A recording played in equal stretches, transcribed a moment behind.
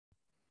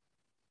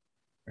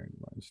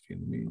Just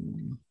get the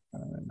meeting.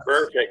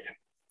 Perfect.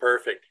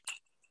 Perfect.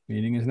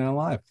 Meeting is now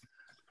live.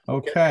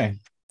 Okay.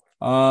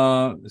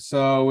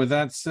 So with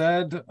that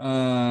said,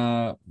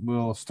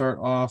 we'll start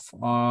off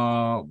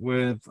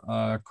with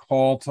a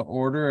call to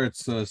order.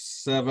 It's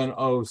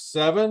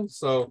 7:07,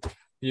 so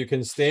you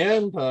can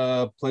stand.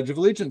 Pledge of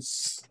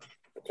Allegiance.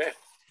 Okay.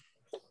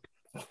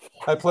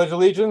 I pledge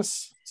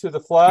allegiance to the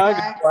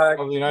flag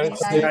of the United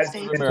States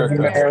of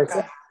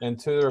America and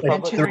to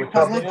the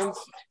republic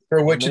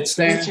for which it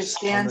stands,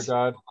 under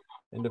God,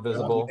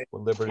 indivisible,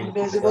 with liberty and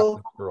justice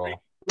for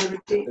all.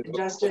 Liberty and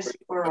justice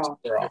for all.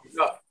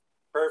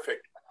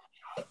 Perfect.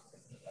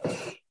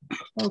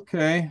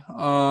 Okay,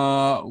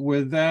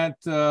 with that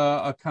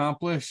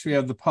accomplished, we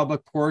have the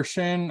public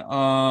portion.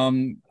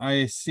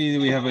 I see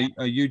that we have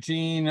a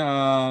Eugene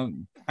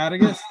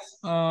Patagus.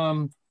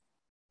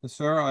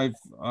 Sir, I've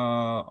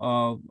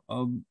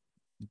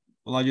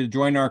allowed you to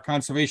join our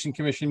Conservation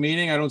Commission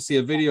meeting. I don't see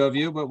a video of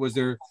you, but was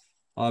there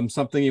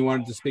something you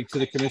wanted to speak to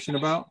the commission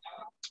about?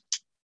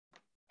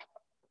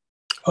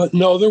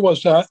 No, there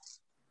was not.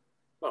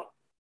 Oh.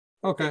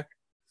 Okay.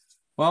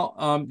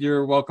 Well,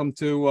 you're welcome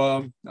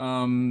to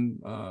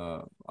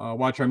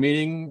watch our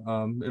meeting.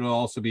 It'll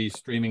also be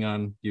streaming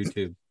on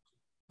YouTube.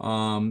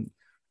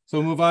 So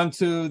we'll move on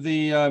to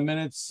the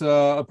minutes,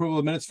 approval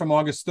of minutes from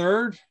August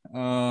 3rd.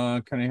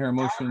 Can I hear a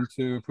motion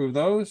to approve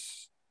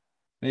those?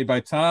 Made by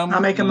Tom.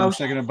 I'll make a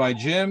motion. Seconded by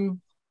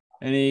Jim.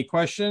 Any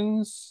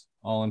questions?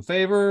 All in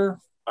favor?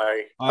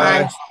 Aye.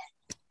 Aye.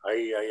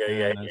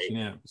 Aye. That's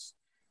unanimous.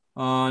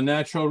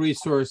 Natural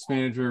Resource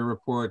Manager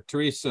report.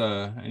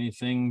 Teresa,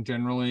 anything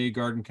generally?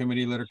 Garden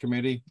Committee, Litter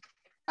Committee?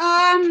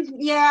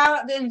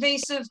 Yeah, the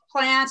invasive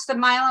plants, the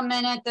mile a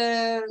minute,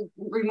 the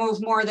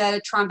remove more of that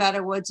at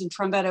Trombetta Woods, and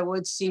Trombetta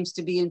Woods seems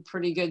to be in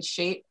pretty good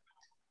shape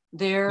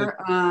there.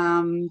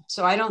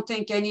 So I don't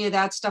think any of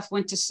that stuff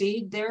went to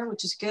seed there,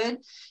 which is good.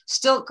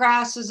 Stilt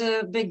grass is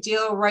a big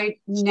deal right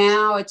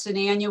now. It's an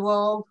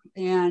annual,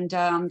 and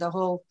the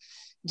whole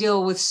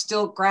deal with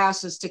stilt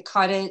grass is to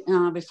cut it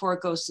before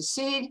it goes to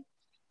seed.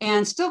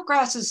 And stilt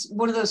grass is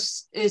one of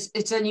those,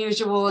 it's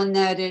unusual in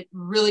that it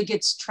really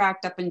gets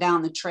tracked up and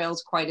down the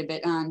trails quite a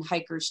bit on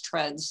hikers'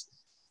 treads.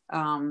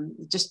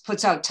 It just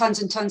puts out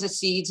tons and tons of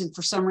seeds, and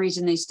for some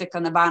reason they stick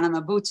on the bottom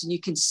of boots, and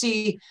you can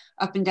see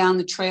up and down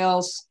the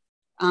trails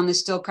on the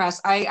stilt grass.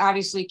 I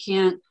obviously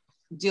can't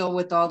deal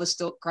with all the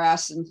stilt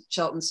grass in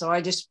Shelton, so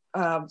I just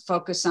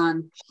focus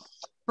on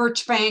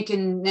Birch Bank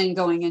and then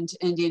going into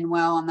Indian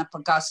Well and the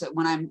Pagusset.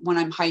 When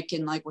I'm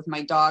hiking, like with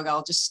my dog,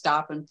 I'll just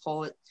stop and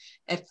pull it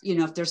if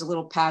there's a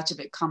little patch of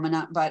it coming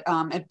up. But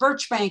at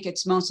Birch Bank,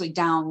 it's mostly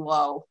down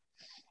low,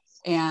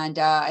 and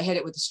I hit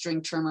it with a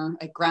string trimmer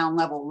at ground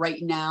level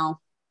right now,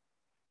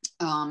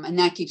 and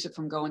that keeps it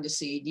from going to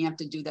seed. You have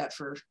to do that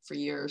for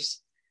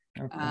years.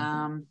 Okay.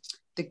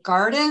 The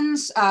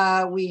gardens,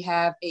 we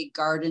have a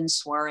garden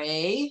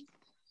soiree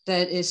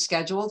that is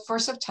scheduled for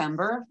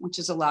September, which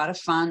is a lot of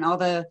fun. All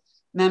the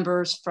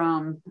members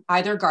from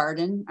either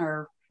garden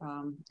are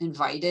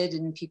invited,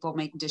 and people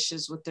make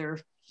dishes with their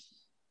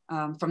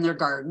from their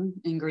garden,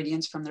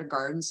 ingredients from their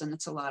gardens, and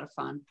it's a lot of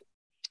fun.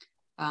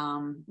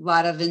 A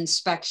lot of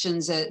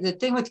inspections. The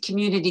thing with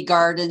community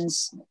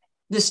gardens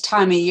this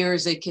time of year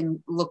is they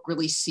can look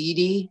really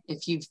seedy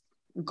if you've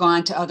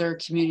gone to other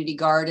community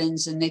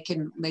gardens, and they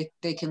can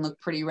look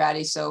pretty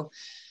ratty. So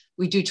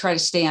we do try to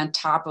stay on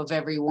top of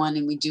everyone,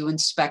 and we do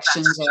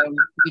inspections.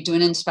 We do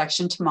an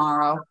inspection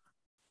tomorrow.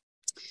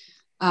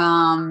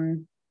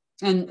 And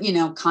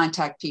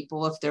contact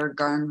people if their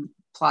garden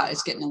plot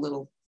is getting a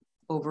little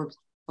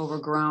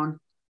overgrown.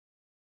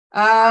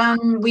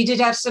 We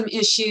did have some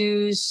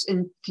issues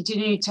and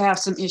continue to have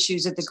some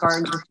issues at the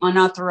garden with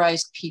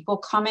unauthorized people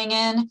coming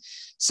in.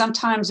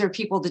 Sometimes there are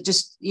people that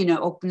just,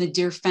 open the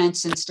deer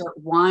fence and start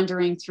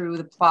wandering through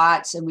the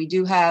plots. And we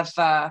do have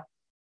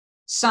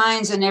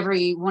signs on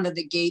every one of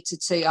the gates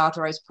that say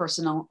authorized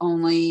personnel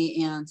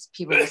only, and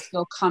people will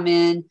still come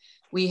in.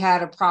 We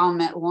had a problem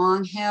at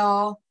Long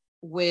Hill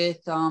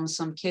with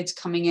some kids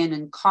coming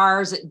in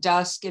cars at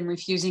dusk and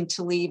refusing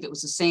to leave. It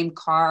was the same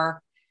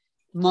car.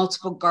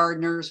 Multiple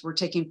gardeners were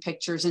taking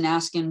pictures and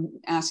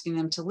asking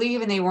them to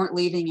leave, and they weren't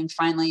leaving. And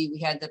finally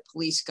we had the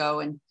police go,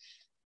 and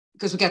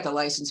because we got the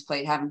license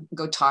plate, have them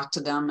go talk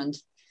to them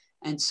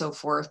and so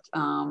forth.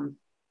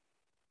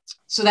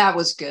 So that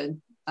was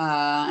good.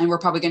 And we're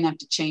probably going to have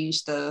to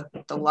change the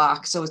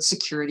lock. So it's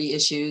security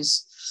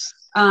issues.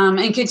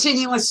 And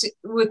continue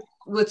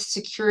with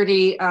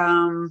security,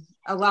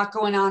 a lot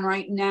going on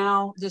right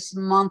now. This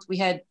month we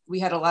had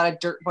a lot of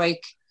dirt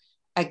bike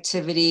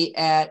activity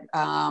at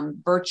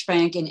Birch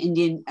Bank and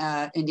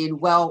Indian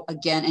Well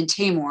again, and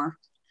Tamor,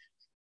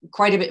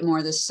 quite a bit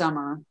more this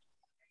summer.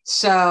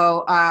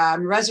 So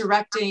I'm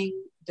resurrecting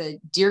the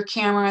deer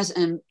cameras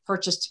and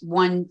purchased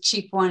one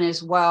cheap one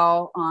as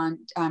well.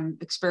 I'm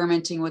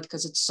experimenting with,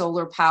 because it's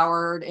solar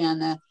powered,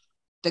 and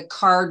the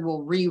card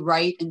will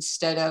rewrite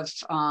instead of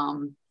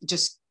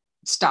just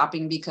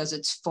stopping because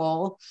it's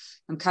full.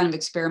 I'm kind of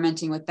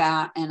experimenting with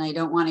that, and I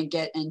don't want to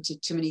get into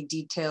too many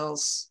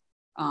details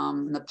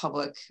in the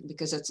public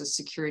because it's a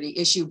security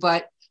issue.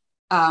 But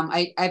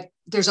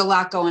there's a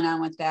lot going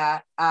on with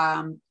that.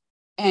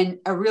 And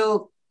a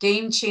real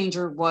game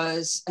changer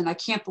was, and I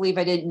can't believe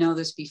I didn't know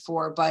this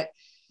before, but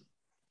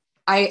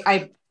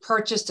I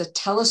purchased a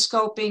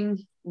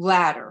telescoping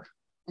ladder.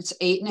 It's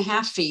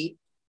 8.5 feet,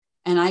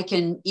 and I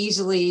can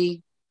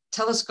easily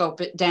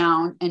telescope it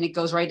down and it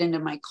goes right into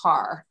my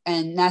car.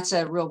 And that's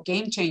a real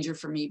game changer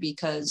for me,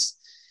 because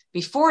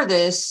before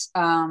this,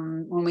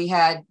 when we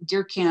had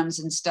deer cams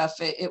and stuff,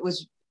 it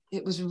was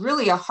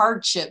really a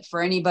hardship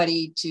for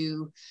anybody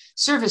to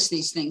service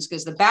these things,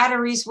 because the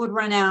batteries would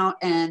run out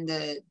and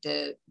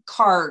the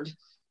card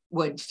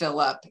would fill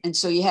up. And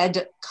so you had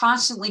to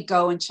constantly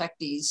go and check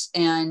these,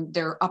 and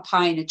they're up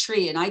high in a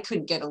tree, and I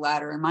couldn't get a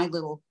ladder in my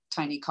little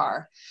tiny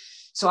car.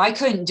 So I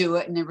couldn't do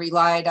it, and I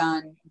relied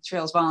on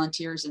Trails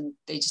volunteers, and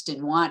they just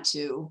didn't want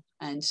to.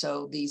 And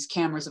so these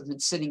cameras have been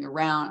sitting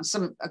around.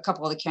 A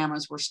couple of the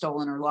cameras were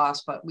stolen or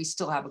lost, but we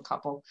still have a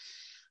couple.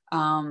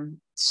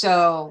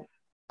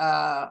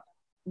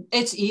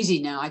 It's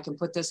easy now. I can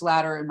put this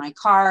ladder in my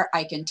car.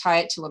 I can tie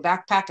it to a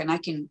backpack, and I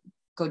can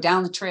go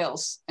down the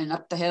trails and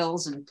up the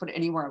hills and put it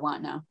anywhere I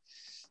want now.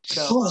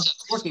 So it's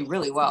working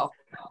really well.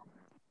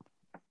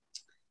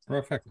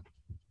 Perfect.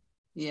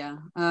 Yeah.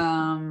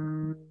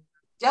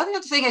 The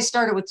other thing I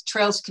started with the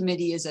Trails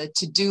Committee is a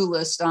to-do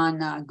list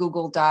on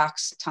Google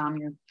Docs. Tom,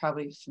 you're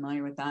probably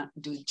familiar with that.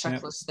 Do the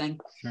checklist thing.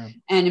 Sure.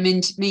 And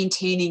I'm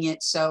maintaining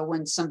it. So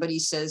when somebody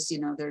says,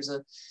 there's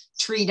a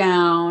tree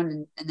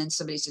down, and then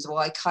somebody says, well,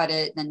 I cut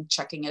it, and then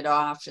checking it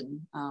off.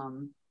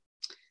 And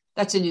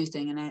that's a new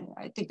thing. And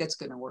I think that's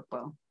going to work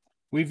well.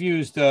 We've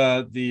used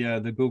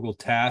the Google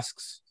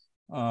Tasks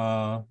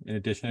in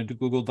addition to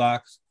Google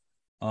Docs.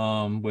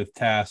 With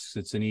Tasks,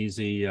 it's an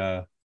easy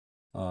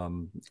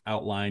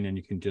outline, and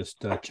you can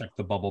just check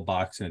the bubble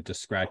box, and it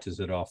just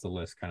scratches it off the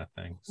list, kind of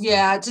thing. So.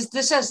 Yeah,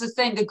 this has the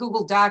thing. The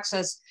Google Docs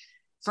has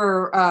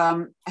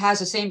the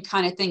same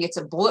kind of thing. It's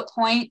a bullet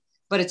point,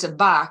 but it's a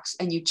box,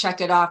 and you check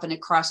it off, and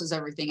it crosses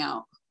everything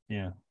out.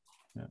 Yeah.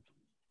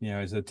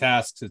 As a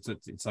Tasks,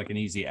 it's like an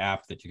easy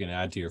app that you can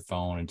add to your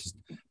phone and just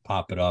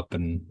pop it up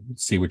and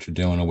see what you're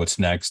doing or what's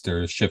next,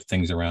 or shift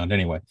things around.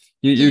 Anyway,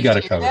 you got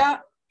it covered.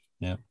 That?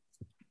 Yeah.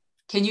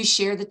 Can you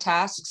share the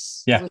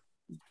tasks? Yeah.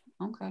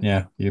 Okay.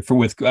 Yeah.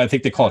 I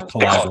think they call it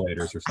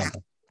collaborators or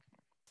something.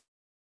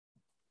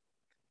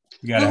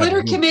 The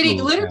litter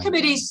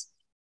committees.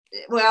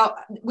 Well,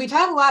 we've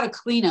had a lot of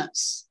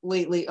cleanups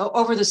lately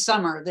over the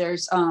summer.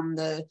 There's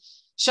the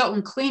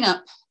Shelton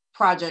cleanup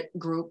project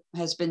group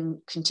has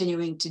been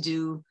continuing to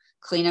do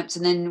cleanups,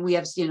 and then we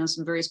have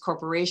some various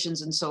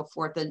corporations and so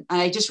forth. And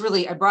I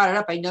brought it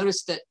up. I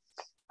noticed that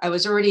I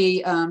was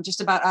already just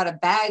about out of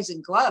bags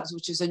and gloves,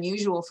 which is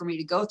unusual for me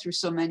to go through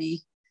so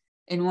many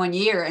in one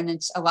year. And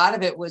a lot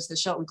of it was the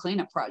Shelton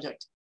cleanup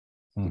project.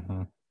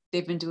 Mm-hmm.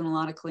 They've been doing a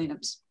lot of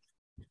cleanups.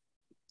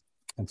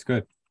 That's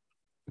good.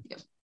 Yep.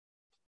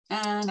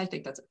 And I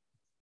think that's it.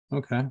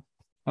 Okay.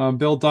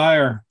 Bill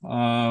Dyer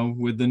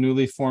with the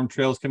newly formed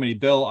Trails Committee.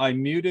 Bill, I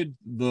muted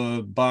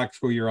the box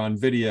where you're on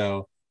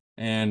video,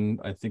 and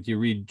I think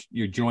you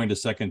joined a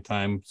second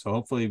time, so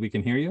hopefully we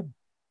can hear you.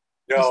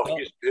 No,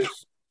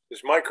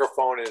 his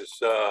microphone is.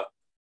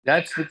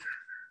 That's the.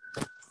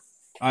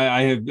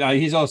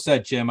 He's all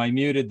set, Jim. I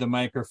muted the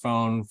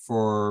microphone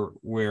for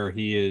where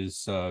he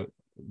is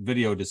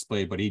video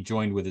displayed, but he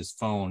joined with his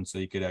phone, so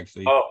he could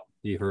actually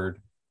be heard.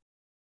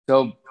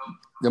 So,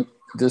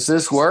 does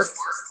this work?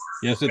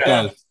 Yes, it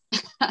does.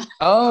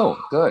 Oh,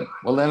 good.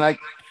 Well, then I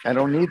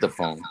don't need the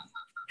phone.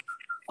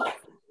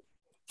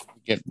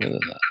 Get rid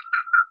of that.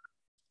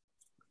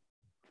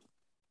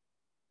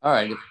 All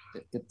right.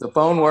 If the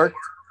phone worked.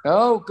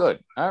 Oh, good.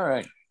 All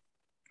right.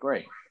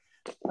 Great.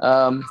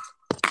 Well,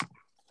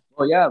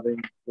 yeah, the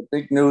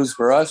big news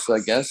for us, I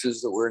guess,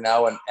 is that we're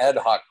now an ad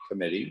hoc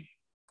committee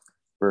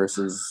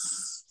versus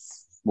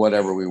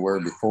whatever we were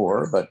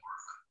before. But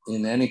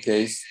in any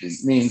case,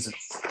 it means that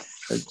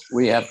if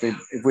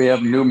we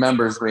have new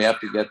members, we have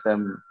to get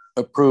them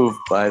approved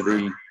by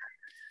the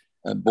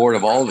Board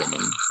of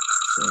Aldermen.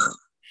 So,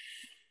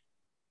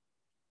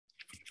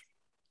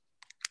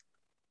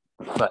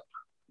 but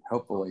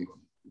hopefully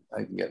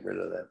I can get rid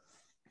of that.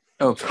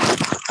 Okay,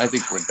 I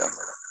think we're done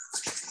with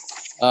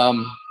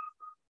it.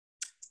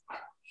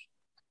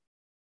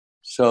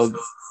 So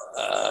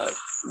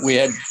we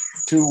had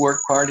 2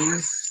 work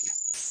parties.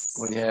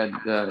 We had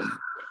a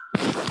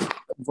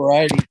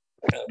variety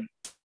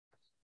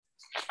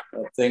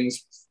of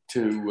things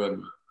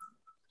to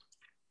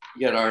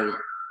get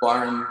our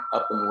barn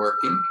up and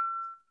working.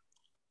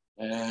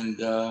 And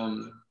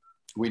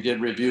we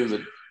did review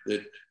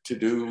the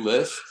to-do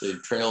list, the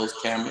trails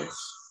cameras.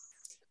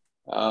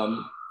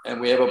 And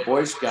we have a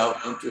Boy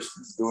Scout interested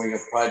in doing a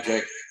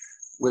project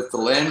with the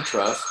land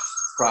trust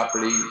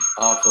property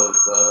off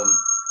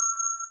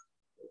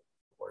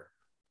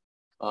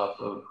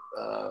of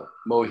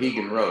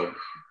Mohegan Road.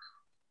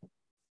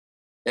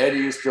 Ed, are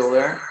you still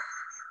there?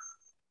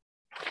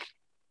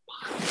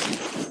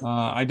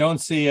 I don't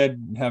see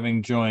Ed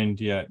having joined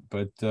yet,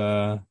 but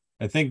I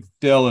think,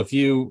 Bill, if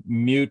you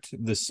mute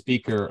the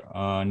speaker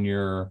on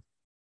your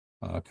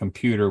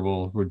computer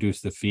will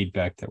reduce the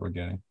feedback that we're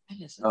getting.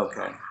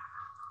 Okay.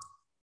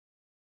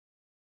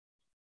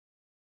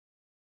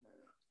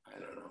 I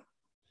don't know.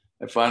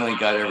 I finally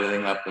got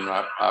everything up and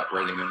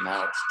operating, and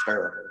now it's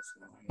terrible.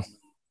 So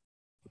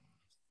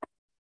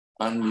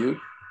unmute.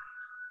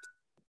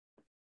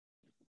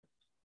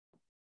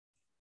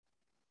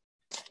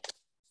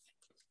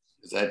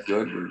 Is that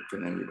good, or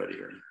can anybody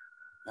hear me?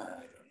 I don't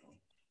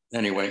know.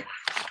 Anyway,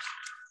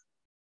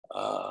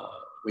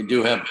 we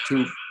do have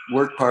 2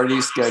 work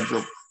parties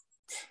scheduled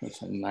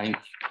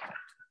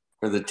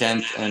for the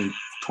 10th and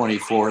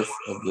 24th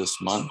of this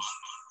month.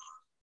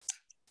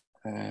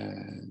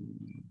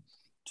 And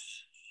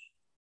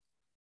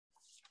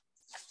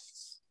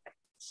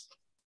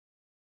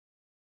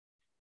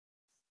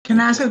can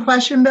I ask a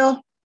question,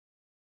 Bill?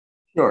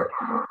 sure.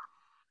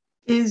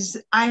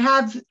 I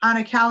have on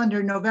a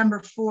calendar November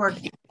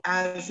 4th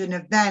as an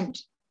event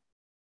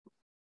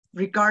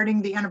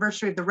regarding the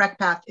anniversary of the rec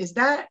path. Is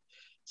that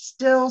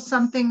still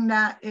something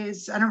that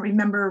is, I don't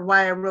remember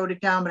why I wrote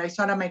it down, but I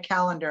saw it on my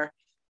calendar.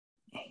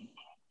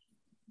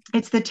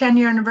 It's the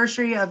 10-year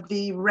anniversary of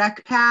the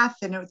rec path,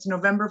 and it's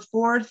November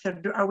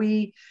 4th. Are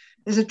we,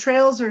 is it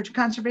Trails or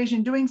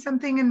Conservation doing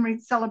something in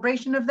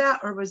celebration of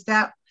that, or was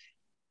that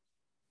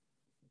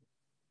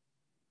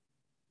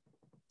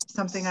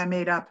something I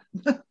made up?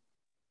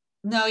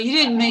 No, you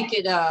didn't make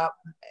it up.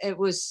 It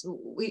was,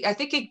 I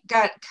think it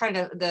got kind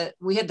of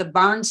we had the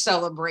barn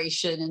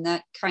celebration, and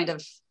that kind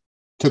of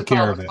Took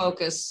care all of the it.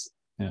 focus.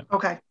 Yeah.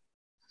 Okay.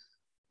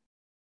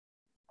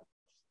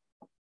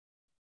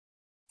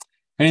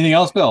 Anything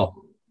else, Bill?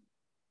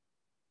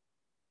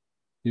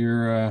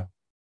 We're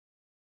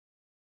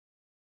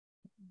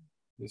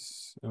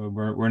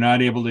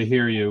not able to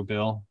hear you,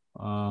 Bill.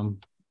 Come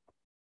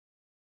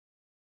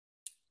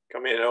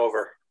in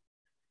over.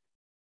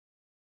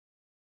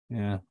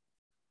 Yeah.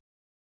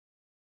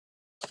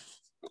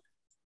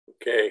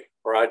 Okay,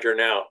 Roger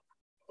now.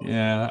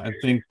 Yeah, I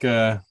think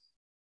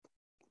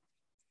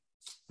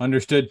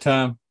understood,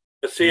 Tom.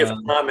 Let's see if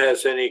Tom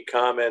has any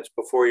comments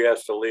before he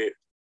has to leave.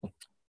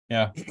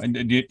 Yeah.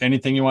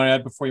 Anything you want to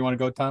add before you want to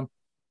go, Tom?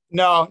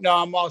 No,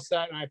 I'm all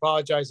set, and I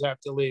apologize I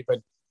have to leave, but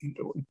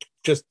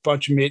just a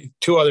bunch of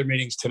 2 other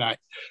meetings tonight.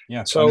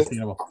 Yeah, so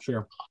understandable.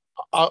 Sure.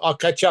 I'll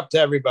catch up to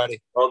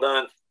everybody. Well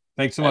done.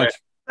 Thanks so much.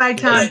 Bye,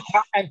 Tom.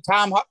 And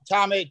Tom,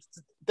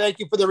 thank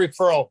you for the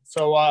referral.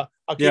 So I'll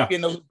keep you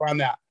in the loop on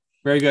that.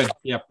 Very good.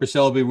 Yeah,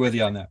 Priscilla will be with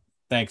you on that.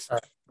 Thanks. All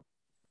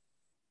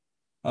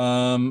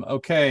right.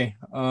 Okay.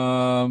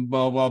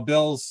 Well, while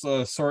Bill's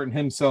sorting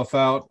himself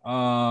out,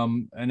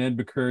 and Ed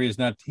McCurry is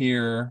not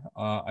here,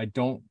 I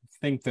don't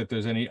think that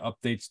there's any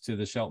updates to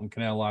the Shelton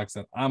Canal locks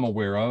that I'm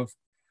aware of.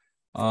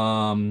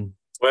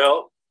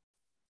 Well,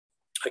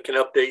 I can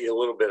update you a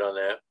little bit on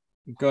that.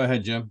 Go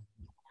ahead, Jim.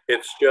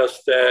 It's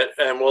just that,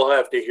 and we'll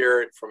have to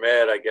hear it from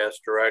Ed, I guess,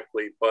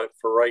 directly, but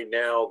for right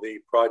now, the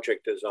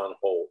project is on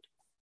hold.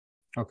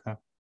 Okay.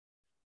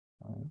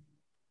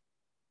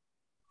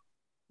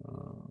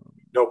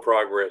 No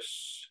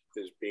progress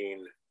is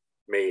being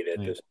made at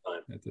this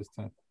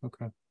time.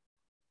 Okay.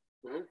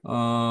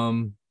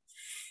 Mm-hmm.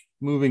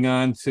 Moving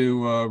on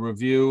to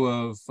review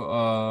of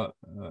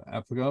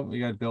applicant. We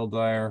got Bill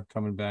Dyer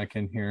coming back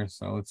in here,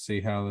 so let's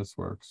see how this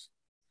works.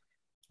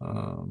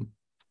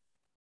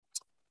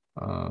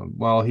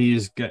 While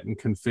he's getting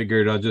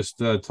configured, I'll just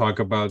talk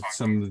about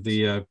some of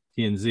the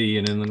P&Z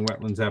and inland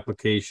wetlands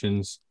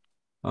applications.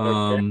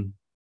 Okay.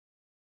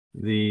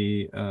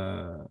 The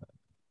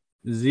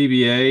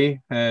ZBA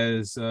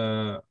has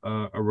a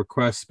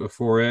request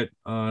before it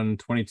on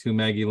 22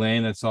 Maggie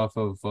Lane. That's off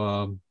of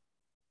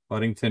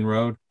Buddington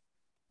Road.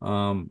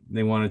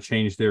 They want to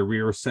change their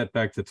rear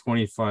setback to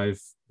 20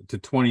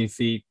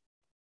 feet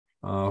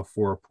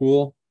for a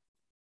pool.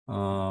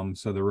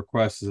 So the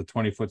request is a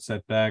 20-foot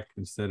setback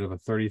instead of a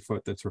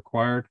 30-foot that's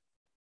required.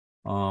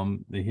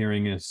 The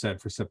hearing is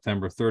set for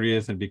September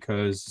 30th, and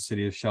because the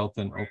City of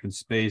Shelton open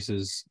space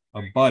is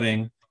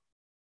abutting,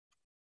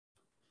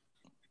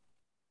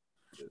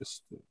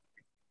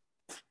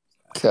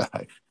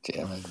 God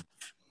damn it.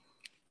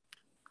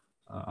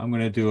 I'm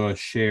going to do a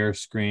share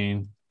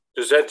screen.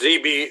 Does that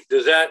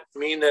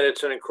mean that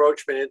it's an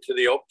encroachment into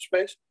the open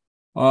space?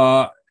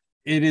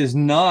 It is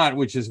not,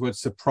 which is what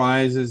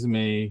surprises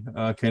me.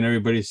 Can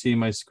everybody see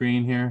my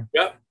screen here?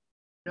 Yep.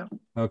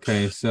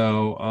 Okay,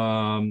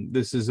 so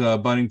this is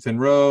Buddington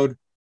Road,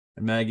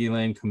 and Maggie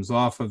Lane comes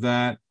off of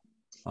that.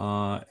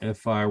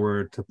 If I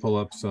were to pull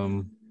up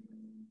some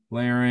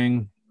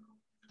layering,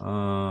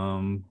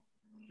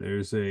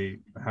 there's a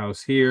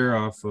house here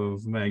off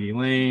of Maggie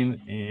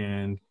Lane,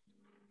 and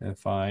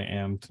if I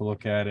am to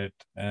look at it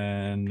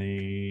and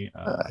the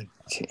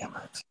damn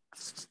it.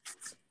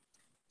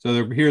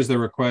 So here's the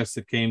request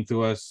that came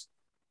to us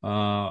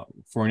for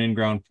an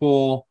in-ground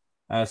pool,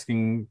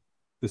 asking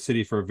the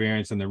city for a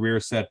variance in the rear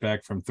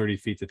setback from 30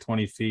 feet to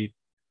 20 feet.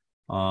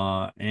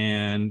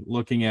 And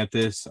looking at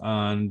this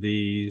on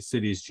the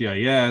city's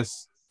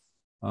GIS,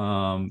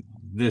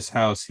 this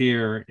house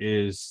here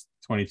is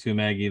 22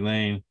 Maggie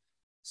Lane.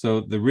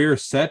 So the rear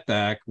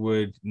setback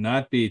would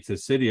not be to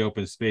city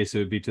open space, it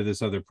would be to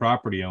this other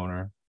property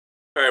owner.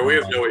 All right, we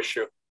have no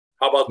issue.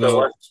 How about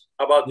so-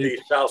 the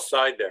south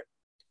side there?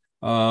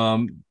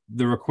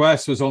 The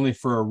request was only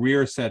for a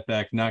rear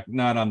setback,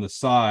 not on the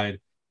side,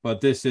 but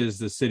this is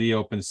the city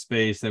open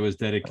space that was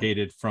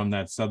dedicated from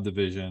that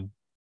subdivision.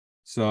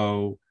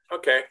 So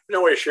Okay,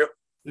 no issue.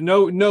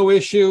 no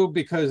issue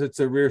because it's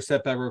a rear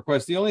setback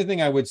request. The only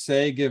thing I would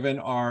say, given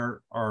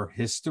our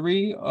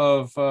history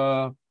of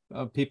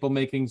people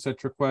making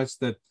such requests,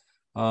 that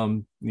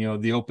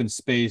the open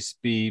space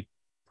be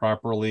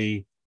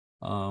properly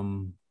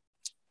bounded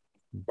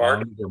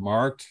or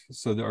marked,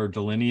 or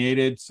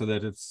delineated, so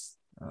that it's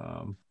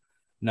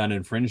not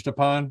infringed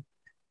upon.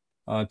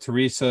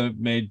 Teresa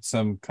made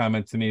some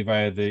comment to me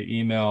via the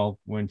email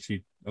when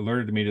she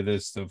alerted me to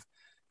this, of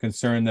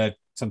concern that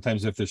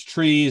sometimes if there's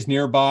trees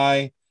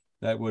nearby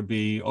that would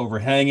be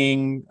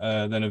overhanging,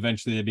 then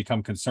eventually they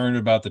become concerned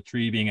about the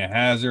tree being a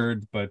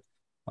hazard. But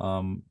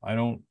I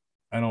don't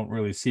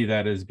really see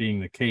that as being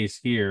the case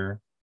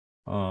here.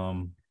 We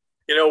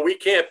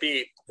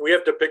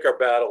have to pick our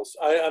battles.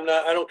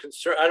 I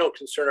don't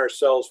concern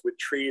ourselves with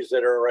trees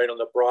that are right on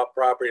the broad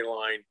property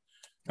line.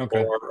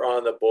 Okay. Or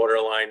on the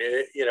borderline.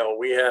 We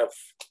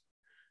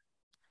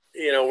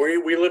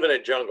live in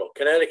a jungle.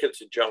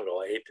 Connecticut's a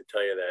jungle. I hate to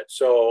tell you that.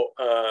 So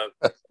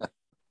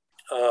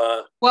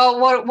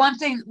well, one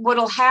thing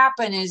what'll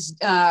happen is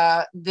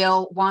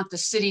they'll want the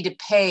city to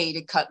pay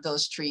to cut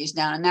those trees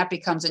down, and that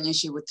becomes an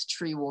issue with the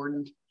tree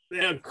warden.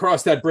 Yeah,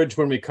 cross that bridge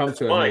when we come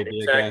to it. Maybe,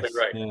 exactly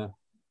right. Yeah,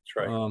 that's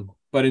right.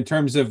 But in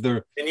terms of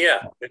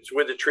it's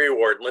with the tree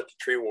warden. Let the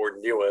tree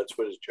warden deal with it. That's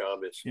what his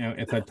job is.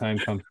 If that time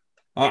comes.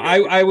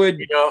 I would.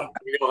 You know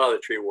how the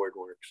tree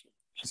warden works.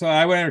 So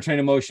I would entertain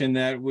a motion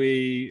that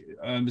we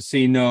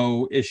see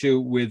no issue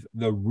with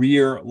the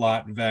rear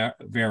lot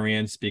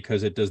variance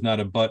because it does not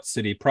abut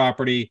city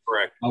property.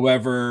 Correct.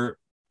 However,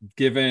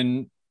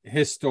 given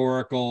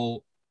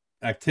historical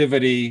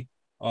activity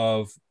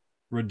of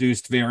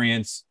reduced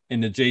variance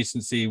in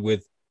adjacency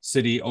with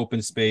city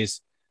open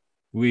space,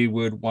 we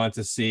would want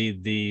to see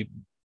the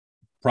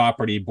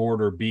property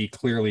border be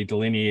clearly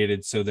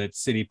delineated so that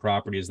city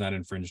property is not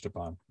infringed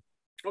upon.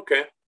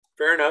 Okay,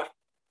 fair enough.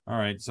 All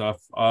right, so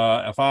if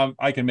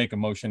I can make a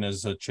motion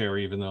as a chair,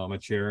 even though I'm a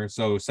chair.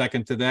 So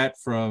second to that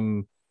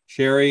from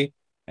Sherry.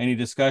 Any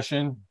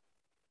discussion?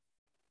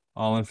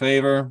 All in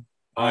favor?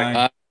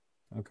 Aye.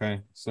 Okay,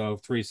 so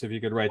Teresa, if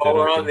you could write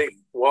While that.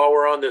 While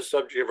we're on the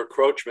subject of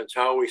encroachments,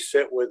 how we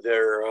sit with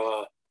their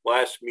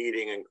last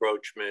meeting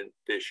encroachment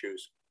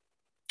issues?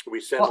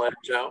 We send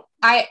letters out?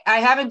 I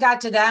haven't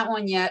got to that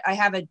one yet. I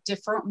have a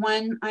different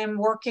one I'm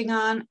working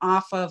on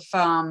off of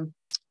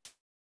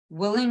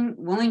Wellington.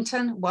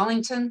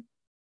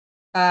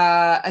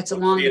 It's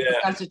along the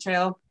Picasso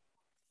Trail.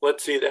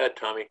 Let's see that,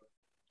 Tommy.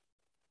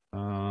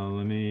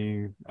 Let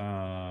me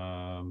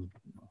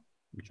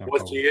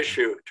what's the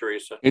issue,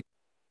 Teresa?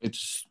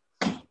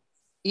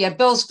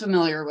 Bill's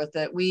familiar with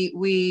it. We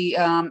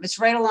it's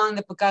right along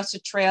the Picasso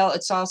Trail.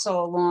 It's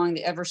also along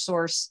the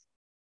Eversource,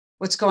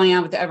 what's going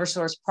on with the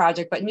Eversource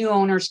project, but new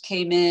owners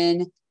came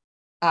in.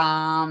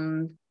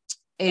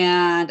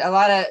 And a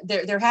lot of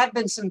there had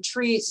been some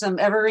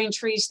evergreen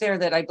trees there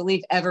that I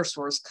believe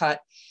Eversource cut.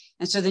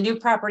 And so the new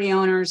property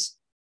owners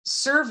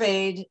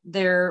surveyed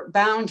their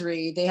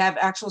boundary. They have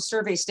actual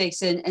survey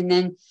stakes in, and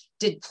then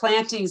did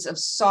plantings of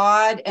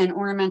sod and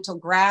ornamental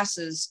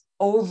grasses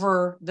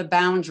over the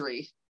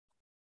boundary,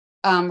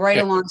 right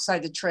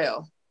alongside the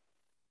trail.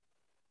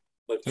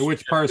 So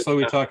which parcel are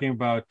we talking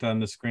about on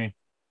the screen?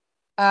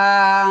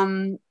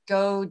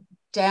 Go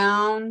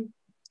down.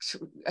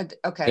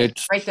 Okay,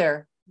 it's right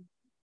there.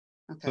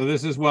 Okay. So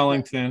this is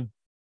Wellington.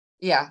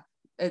 Yeah.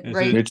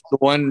 It's the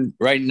one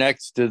right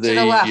next to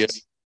the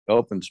left.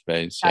 Open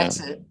space. That's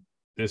it.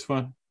 This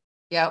one?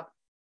 Yep.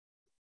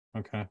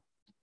 Okay.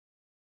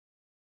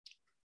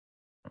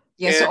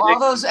 Yeah, so all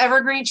those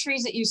evergreen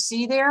trees that you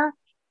see there,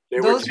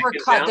 those were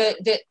cut.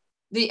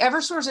 The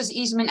Eversource's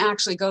easement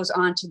actually goes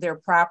onto their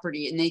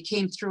property, and they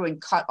came through and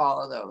cut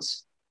all of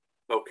those.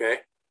 Okay.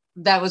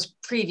 That was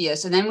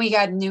previous. And then we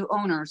got new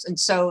owners. And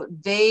so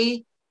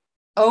they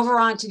over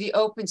onto the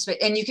open space,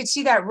 and you can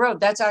see that road.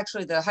 That's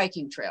actually the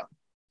hiking trail.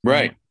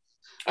 Right.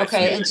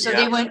 Okay. And so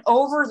they went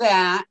over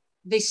that.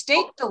 They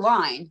staked the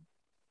line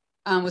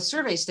with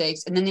survey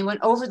stakes, and then they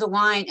went over the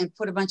line and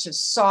put a bunch of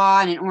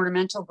sod and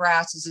ornamental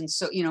grasses. And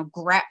so,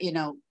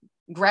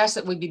 grass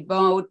that would be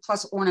mowed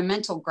plus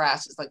ornamental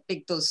grasses, like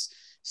those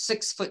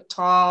 6 foot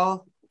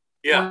tall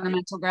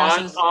ornamental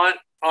grasses.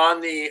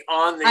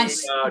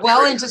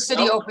 Into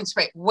city open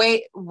space,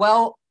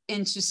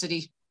 into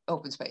city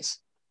open space.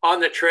 On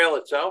the trail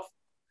itself?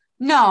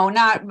 No,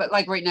 not, but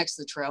like right next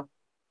to the trail.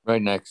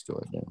 Right next to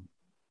it, yeah.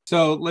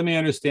 So let me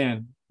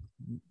understand.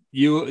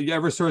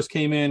 Eversource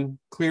came in,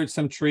 cleared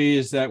some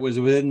trees that was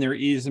within their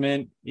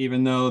easement,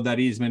 even though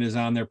that easement is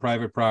on their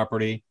private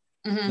property.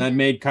 Mm-hmm. That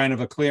made kind of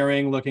a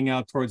clearing looking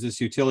out towards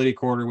this utility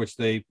corridor, which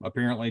they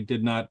apparently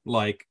did not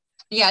like.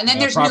 Yeah, and then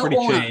there's property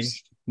new owners.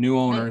 Changed, new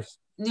owners.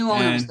 New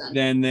owners And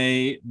then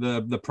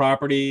the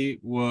property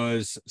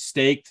was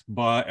staked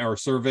by or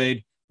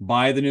surveyed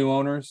by the new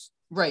owners.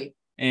 Right.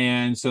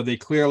 And so they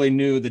clearly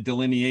knew the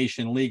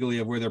delineation legally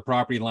of where their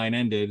property line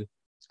ended.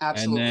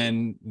 Absolutely. And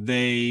then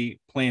they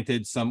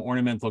planted some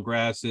ornamental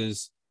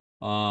grasses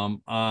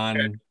on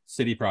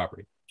city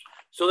property.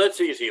 So that's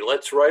easy.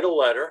 Let's write a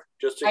letter,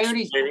 just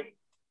explaining.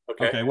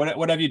 Okay.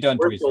 What have you done,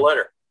 Where's Teresa? the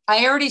letter?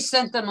 I already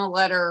sent them a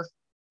letter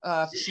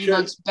a few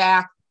months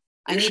back.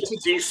 I need to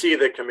CC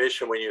the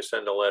commission when you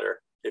send a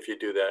letter, if you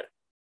do that.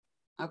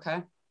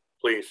 Okay.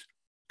 Please.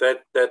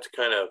 That's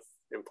kind of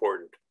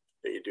important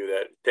that you do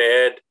that. To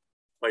Ed,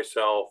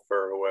 myself,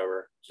 or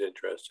whoever is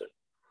interested,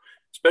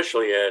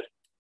 especially Ed,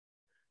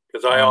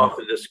 because I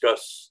often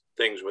discuss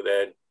things with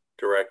Ed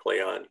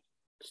directly on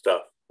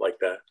stuff like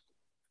that.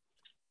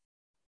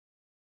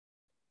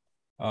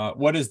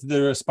 What has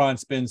the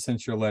response been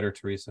since your letter,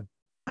 Teresa?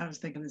 I was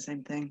thinking the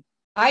same thing.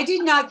 I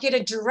did not get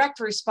a direct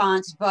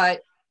response,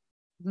 but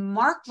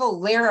Mark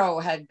Valero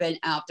had been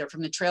out there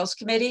from the Trails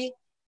Committee.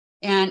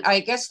 And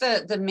I guess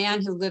the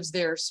man who lives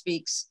there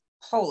speaks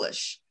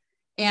Polish.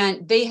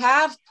 And they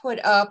have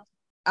put up,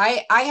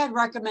 I had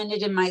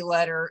recommended in my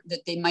letter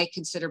that they might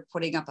consider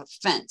putting up a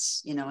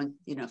fence,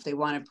 if they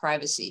wanted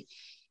privacy.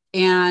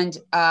 And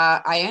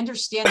I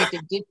understand that they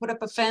did put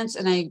up a fence,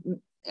 and I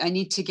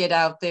need to get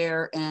out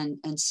there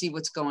and see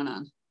what's going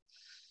on.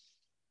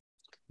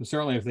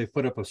 Certainly, if they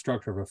put up a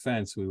structure of a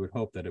fence, we would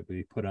hope that it would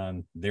be put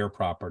on their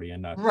property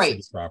and not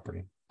city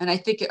property. And I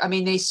think,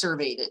 they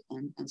surveyed it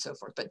and so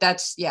forth, but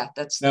that's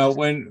now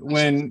when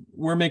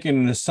we're making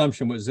an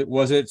assumption,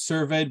 was it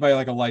surveyed by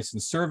like a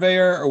licensed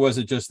surveyor, or was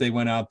it just they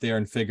went out there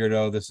and figured,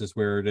 oh, this is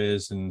where it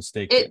is, and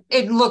staked it?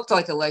 It looked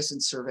like a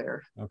licensed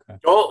surveyor. Okay.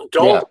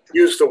 Don't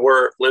use the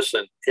word,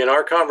 listen, in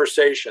our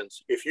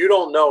conversations, if you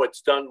don't know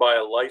it's done by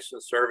a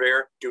licensed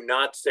surveyor, do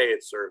not say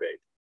it's surveyed.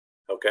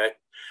 Okay.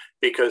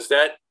 Because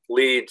that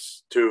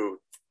leads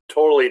to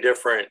totally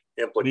different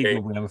implications.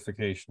 Legal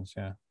ramifications,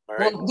 yeah. All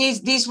right. Well,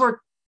 these were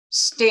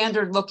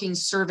standard looking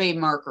survey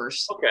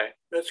markers. Okay,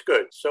 that's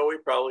good. So we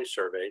probably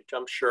surveyed.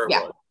 I'm sure it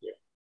was. Yeah.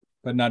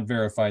 But not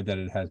verified that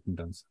it has been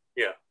done.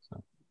 Yeah.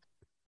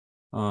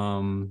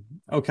 So,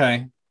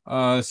 okay.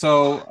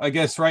 So I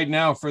guess right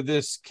now for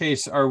this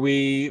case, are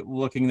we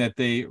looking that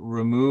they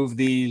remove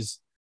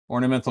these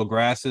ornamental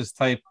grasses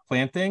type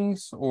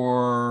plantings,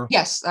 or?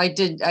 Yes, I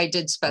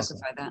did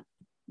specify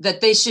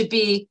that they should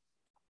be,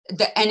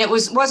 and it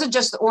wasn't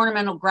just the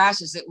ornamental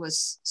grasses, it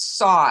was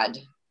sod,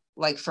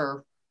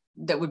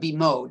 that would be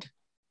mowed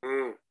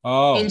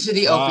into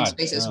the open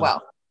space as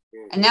well.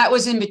 And that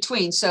was in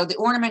between. So the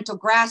ornamental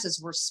grasses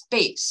were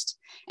spaced,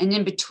 and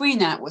in between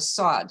that was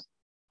sod.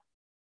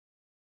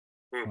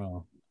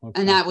 Oh, okay.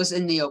 And that was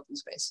in the open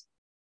space.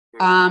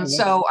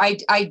 So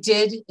I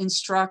did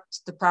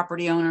instruct the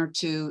property owner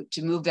to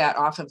move that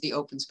off of the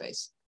open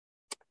space.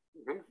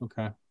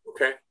 Okay.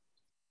 Okay.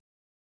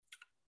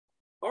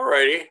 All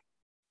righty.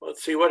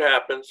 Let's see what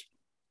happens.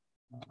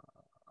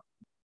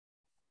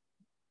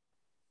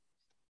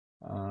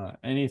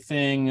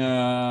 Anything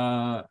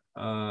else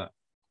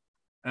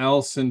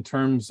in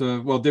terms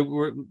of, well,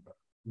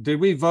 did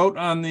we vote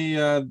on the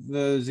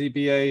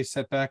ZBA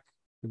setback?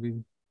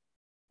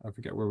 I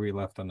forget where we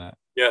left on that.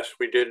 Yes,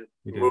 we did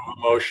move a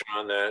motion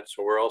on that,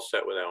 so we're all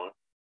set with that one.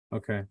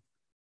 Okay.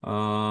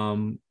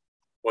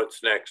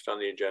 What's next on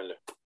the agenda?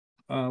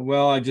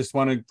 Well, I just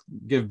want to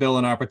give Bill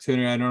an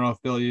opportunity. I don't know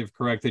if, Bill, you've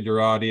corrected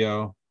your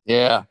audio.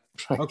 Yeah,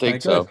 I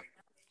think so. Good.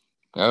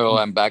 Oh,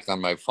 I'm back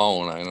on my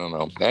phone. I don't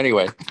know.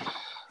 Anyway.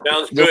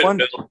 Sounds good,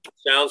 Bill.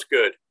 Sounds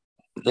good.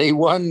 They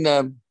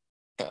won,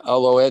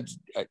 although Ed,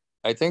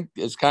 I think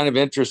it's kind of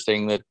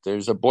interesting that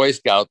there's a Boy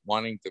Scout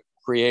wanting to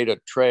create a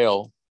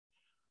trail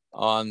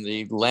on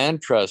the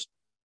land trust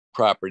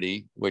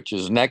property, which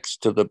is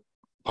next to the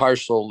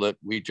parcel that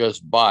we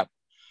just bought,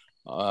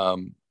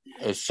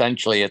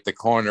 essentially at the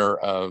corner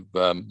of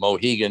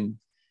Mohegan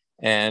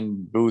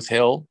and Booth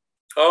Hill.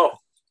 Oh.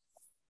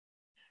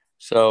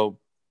 So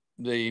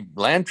the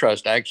land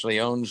trust actually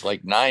owns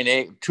like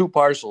 2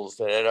 parcels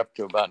that add up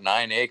to about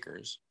 9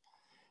 acres.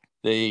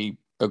 The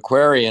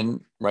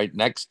aquarium right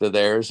next to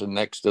theirs and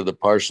next to the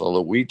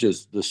parcel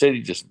that the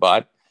city just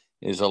bought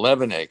is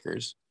 11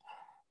 acres.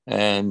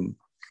 And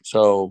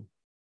so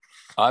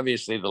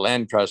obviously the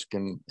land trust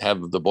can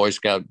have the Boy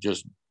Scout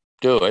just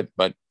do it,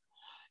 but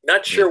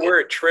not sure where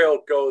a trail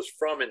goes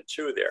from and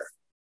to there.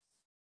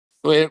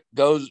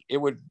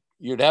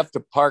 You'd have to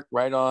park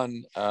right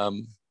on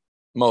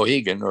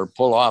Mohegan or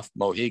pull off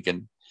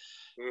Mohegan.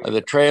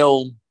 The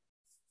trail,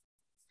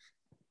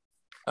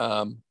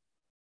 I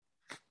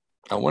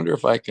wonder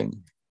if I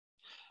can,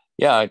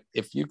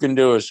 if you can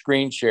do a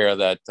screen share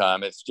that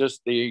time. It's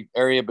just the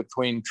area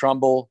between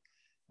Trumbull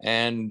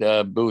and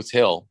Booth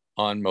Hill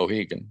on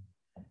Mohegan.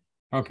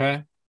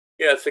 Okay.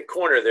 Yeah, it's the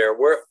corner there.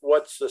 Where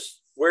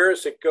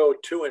does it go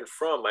to and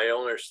from? I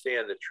don't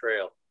understand the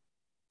trail.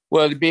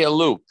 Well, it'd be a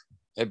loop.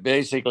 It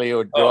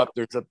would go up.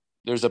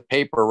 There's a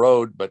paper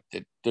road, but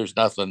there's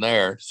nothing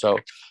there. So,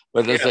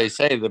 but as they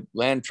say, the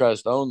land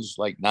trust owns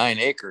like 9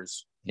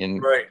 acres in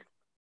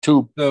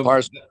 2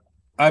 parcels.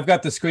 I've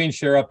got the screen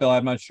share up, Bill.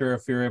 I'm not sure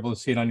if you're able to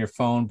see it on your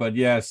phone, but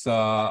yes,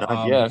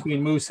 yet.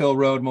 between Moose Hill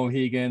Road,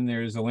 Mohegan,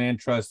 there's a land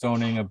trust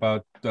owning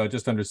about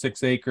just under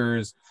 6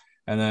 acres,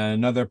 and then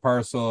another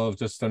parcel of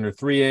just under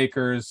 3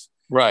 acres.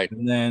 Right.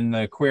 And then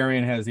the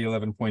Aquarian has the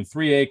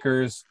 11.3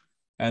 acres.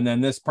 And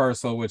then this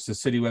parcel, which the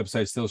city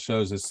website still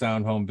shows as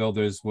Sound Home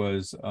Builders,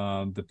 was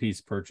the piece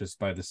purchased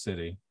by the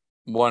city.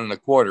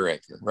 1.25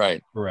 acre.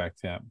 Right. Correct.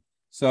 Yeah.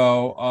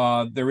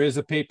 So there is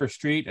a paper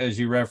street, as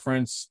you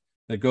reference,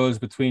 that goes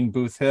between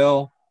Booth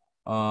Hill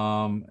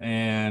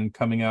and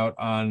coming out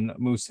on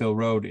Moose Hill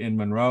Road in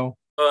Monroe.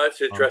 Oh,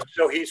 that's interesting.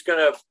 So he's going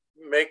to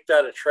make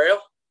that a trail,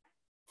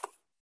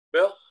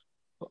 Bill?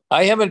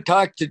 I haven't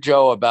talked to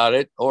Joe about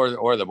it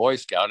or the Boy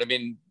Scout. I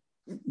mean,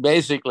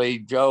 basically,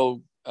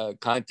 Joe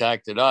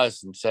contacted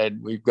us and said,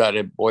 we've got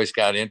a Boy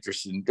Scout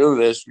interested in do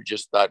this. We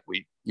just thought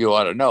you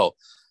ought to know.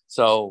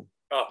 So,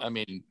 I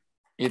mean,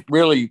 it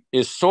really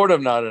is sort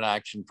of not an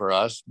action for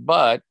us,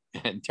 but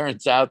it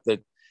turns out that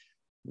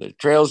the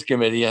Trails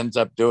Committee ends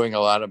up doing a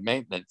lot of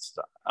maintenance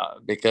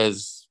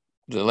because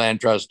the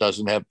land trust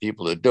doesn't have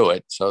people to do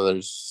it. So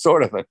there's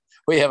sort of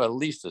we have at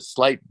least a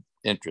slight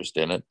interest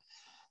in it.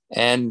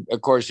 And of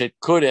course, it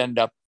could end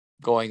up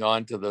going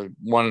on to the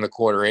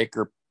 1.25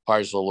 acre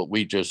parcel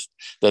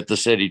that the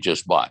city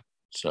just bought.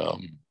 So,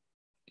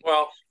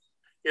 well,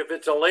 if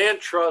it's a land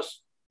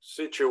trust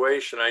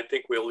situation, I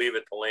think we'll leave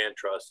it to land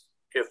trust.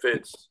 If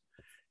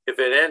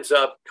it ends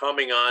up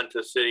coming on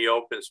to city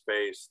open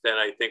space, then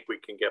I think we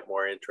can get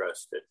more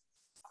interested.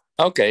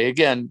 Okay.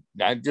 Again,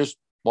 I just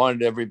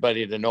wanted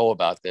everybody to know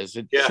about this.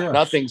 Sure.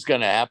 Nothing's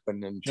going to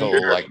happen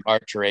until like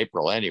March or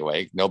April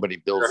anyway. Nobody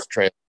builds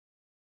trails,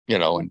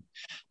 and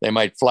they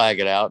might flag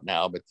it out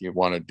now, but you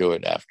want to do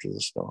it after the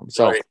storm.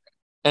 So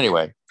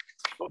anyway.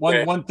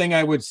 One thing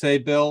I would say,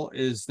 Bill,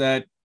 is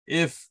that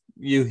if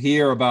you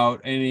hear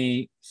about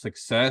any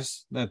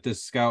success that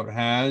this scout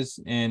has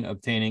in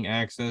obtaining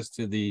access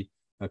to the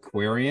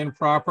Aquarian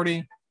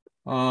property,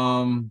 we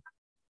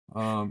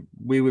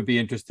would be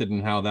interested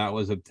in how that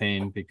was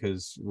obtained,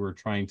 because we're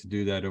trying to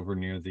do that over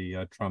near the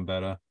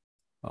Trombetta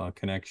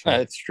connection.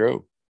 That's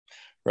true.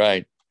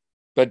 Right.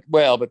 But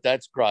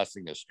that's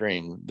crossing a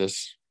stream.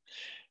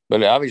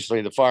 But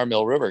obviously the Far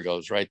Mill River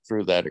goes right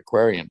through that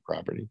Aquarian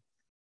property.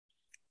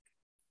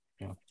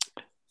 Yeah.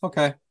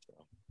 Okay.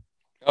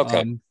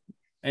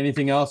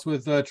 Anything else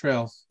with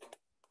trails?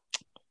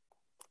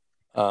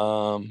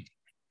 Well,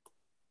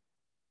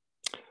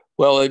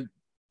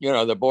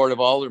 the Board of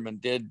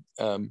Aldermen did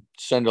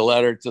send a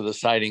letter to the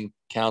Siting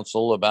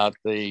Council about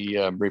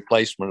the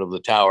replacement of the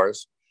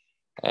towers.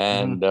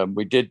 And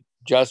we did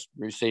just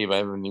receive, I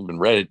haven't even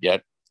read it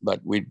yet,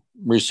 but we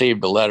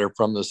received a letter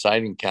from the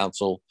Siting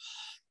Council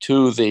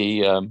to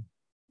the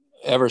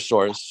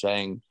Eversource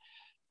saying,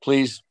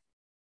 please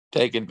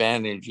take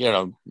advantage,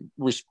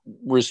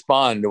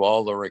 respond to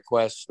all the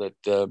requests that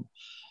the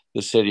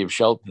city of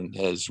Shelton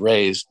has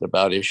raised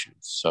about issues.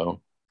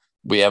 So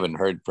we haven't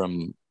heard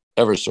from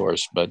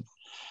Eversource, but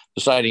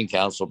the Siting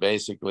Council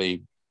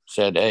basically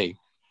said, hey,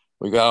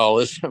 we got all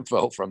this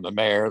info from the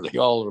mayor, the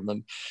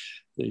alderman,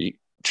 the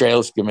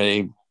Trails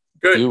Committee.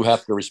 Good. You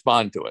have to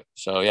respond to it.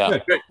 So yeah.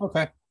 Good.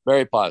 Okay.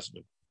 Very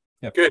positive.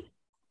 Yep. Good.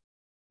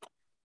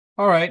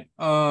 All right.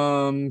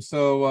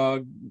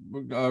 So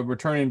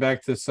returning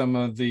back to some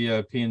of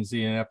the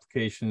P&Z and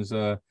applications,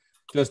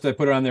 just to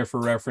put it on there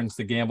for reference,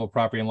 the Gamble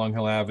property on Long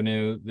Hill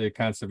Avenue, the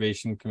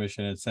Conservation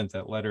Commission had sent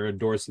that letter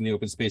endorsing the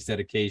open space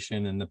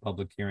dedication, and the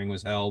public hearing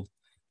was held.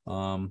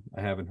 I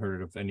haven't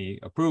heard of any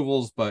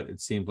approvals, but it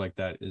seemed like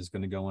that is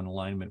going to go in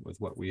alignment with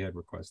what we had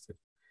requested.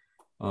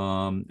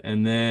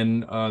 And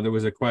then there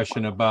was a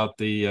question about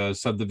the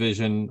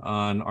subdivision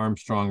on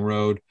Armstrong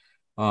Road.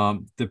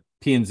 The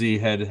P&Z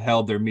had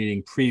held their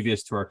meeting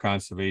previous to our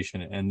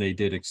conservation, and they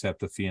did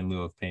accept the fee in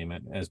lieu of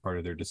payment as part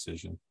of their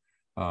decision.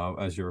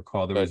 As you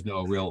recall, there was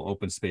no real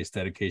open space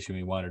dedication.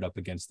 We wanted up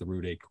against the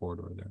Route 8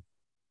 corridor there.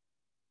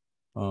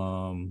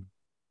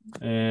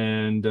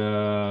 And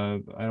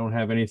I don't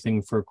have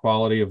anything for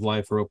quality of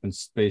life or open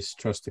space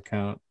trust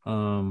account.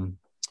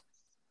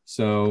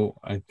 So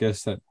I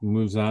guess that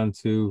moves on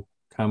to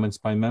comments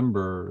by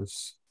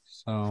members.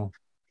 So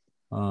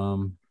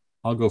I'll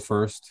go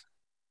first.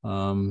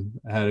 I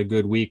had a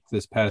good week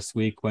this past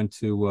week. Went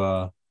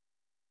to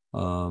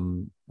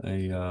Oregon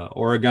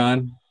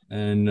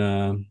and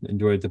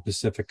enjoyed the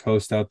Pacific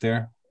Coast out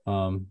there.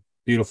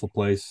 Beautiful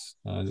place.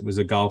 It was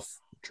a golf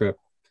trip,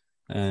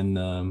 and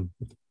a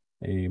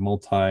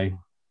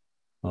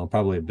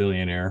probably a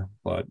billionaire,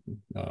 but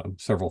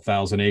several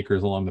thousand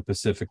acres along the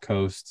Pacific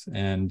Coast,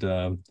 and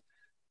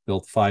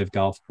built 5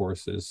 golf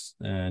courses,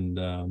 and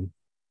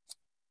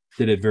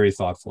did it very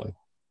thoughtfully.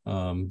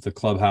 The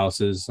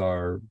clubhouses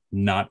are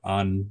not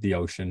on the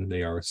ocean.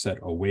 They are set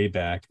away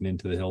back and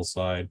into the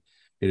hillside.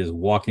 It is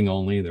walking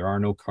only. There are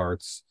no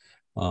carts.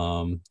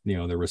 The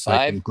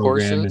recycling 5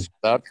 program courses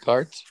without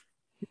carts.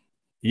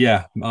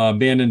 Yeah,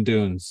 Abandoned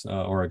Dunes,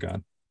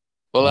 Oregon.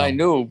 Well, I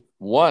knew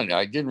one.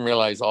 I didn't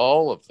realize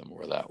all of them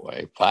were that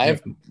way.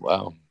 5. Yep.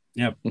 Wow.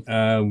 Yep.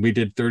 We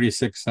did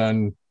 36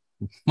 on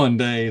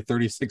Monday,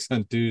 36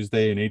 on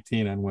Tuesday, and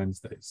 18 on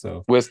Wednesday.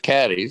 So With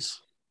caddies,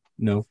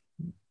 no,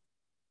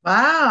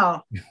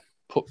 Wow.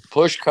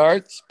 push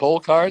carts, pull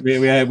carts.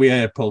 we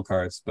had pull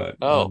carts, but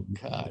Oh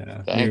God, yeah,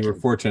 we thank were you.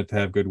 fortunate to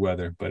have good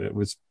weather, but it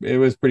was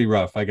pretty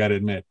rough. I got to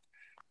admit,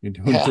 you're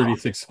doing Yeah.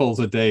 36 holes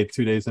a day,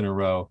 2 days in a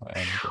row,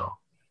 and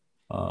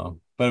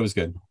but it was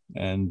good,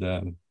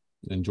 and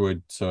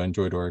enjoyed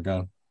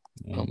Oregon.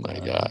 And, Oh my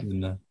God.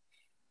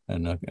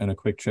 and a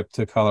quick trip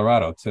to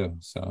Colorado too.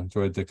 So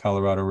enjoyed the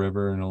Colorado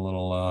River and a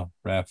little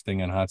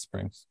rafting and hot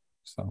springs.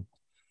 So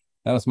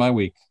that was my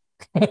week.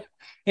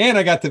 And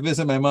I got to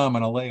visit my mom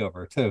on a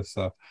layover too.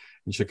 So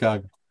in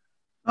Chicago.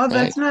 Oh,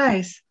 that's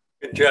nice.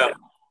 Good job.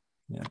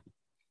 Yeah.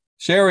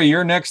 Sherry,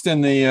 you're next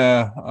in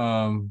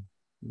the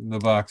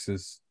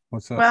boxes.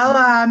 What's up?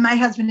 Well, my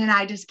husband and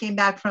I just came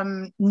back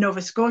from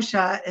Nova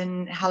Scotia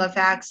and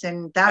Halifax,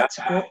 and that's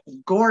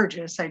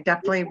gorgeous. I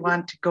definitely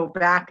want to go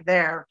back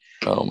there.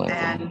 Oh my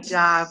And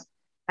goodness.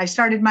 I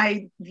started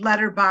my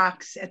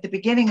letterbox at the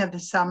beginning of the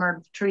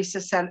summer. Teresa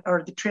said,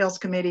 or the Trails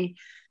Committee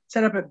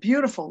set up a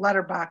beautiful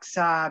letterbox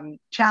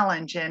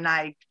challenge.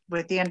 And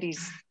with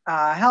Andy's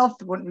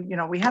health,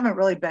 we haven't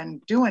really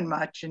been doing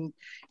much, and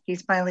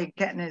he's finally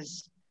getting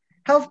his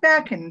health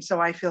back. And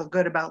so I feel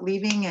good about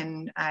leaving.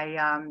 And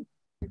I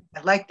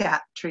like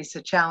that,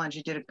 Teresa, challenge.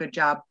 You did a good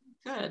job.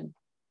 Good.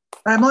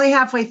 But I'm only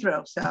halfway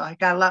through, so I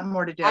got a lot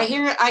more to do. I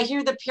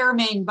hear the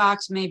Pearmain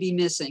box may be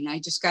missing. I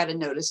just got a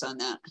notice on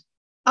that.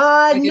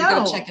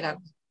 Go check it out.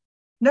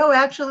 No,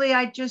 actually,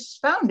 I just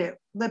found it.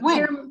 Go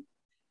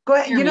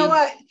ahead. You know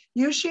what?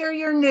 You share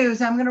your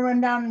news. I'm going to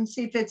run down and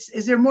see if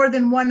is there more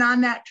than one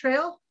on that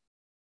trail?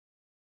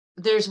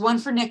 There's one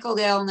for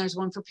Nickeldale and there's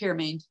one for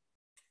Pearmain.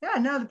 Yeah,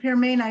 no, the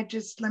Pearmain.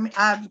 Let me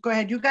go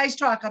ahead. You guys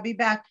talk. I'll be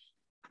back.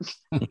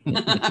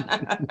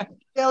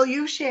 Bill,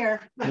 you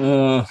share.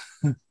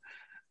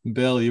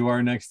 Bill, you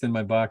are next in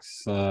my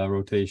box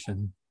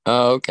rotation.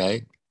 Oh,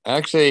 okay.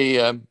 Actually,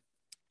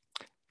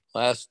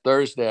 last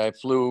Thursday I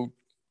flew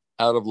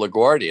out of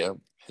LaGuardia.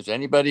 Has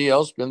anybody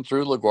else been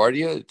through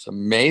LaGuardia? It's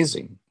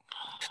amazing.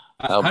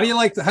 How do you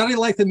like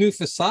the new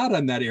facade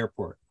on that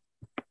airport?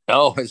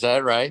 Oh, is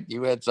that right?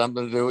 You had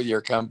something to do with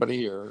your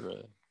company,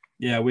 or?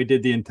 Yeah, we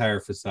did the entire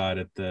facade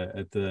at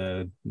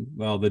the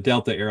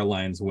Delta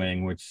Airlines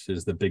wing, which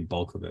is the big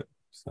bulk of it.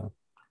 So,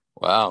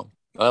 wow.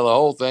 Well, the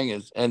whole thing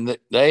is, and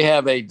they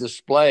have a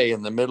display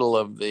in the middle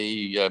of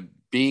the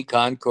B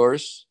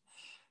concourse,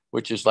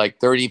 which is like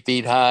 30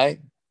 feet high.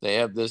 They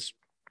have this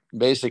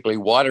basically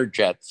water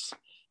jets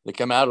that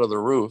come out of the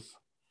roof,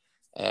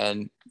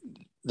 and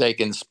they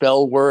can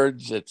spell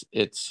words.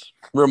 It's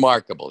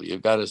remarkable.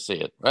 You've got to see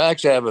it. I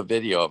actually have a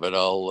video of it.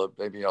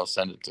 Maybe I'll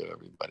send it to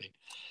everybody.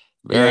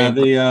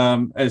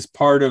 As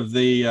part of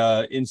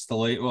the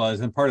installation, well,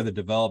 as in part of the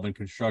development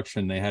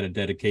construction, they had a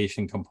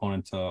dedication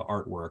component to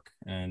artwork.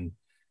 And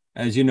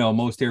as you know,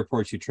 most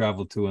airports you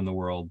travel to in the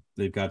world,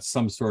 they've got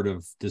some sort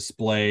of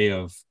display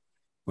of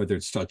whether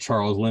it's a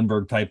Charles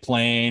Lindbergh type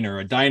plane or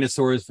a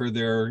dinosaurs for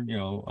their,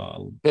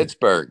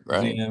 Pittsburgh,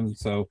 right? museum.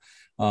 So,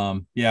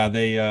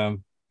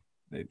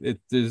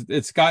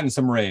 it's gotten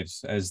some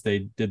raves as they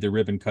did the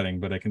ribbon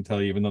cutting, but I can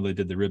tell you, even though they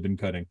did the ribbon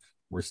cutting,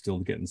 we're still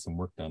getting some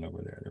work done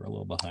over there. They're a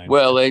little behind.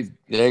 Well, they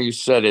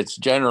said it's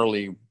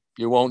generally,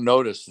 you won't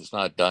notice it's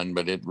not done,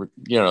 but they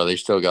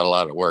still got a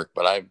lot of work.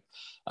 But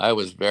I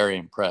was very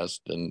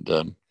impressed,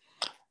 and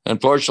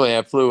unfortunately,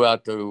 I flew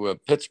out to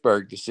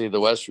Pittsburgh to see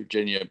the West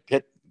Virginia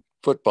Pitt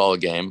football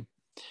game,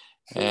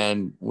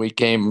 and we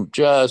came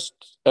just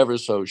ever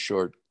so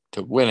short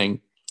to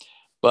winning.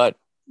 But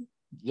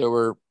there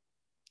were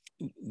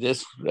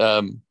the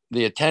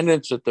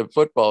attendance at the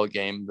football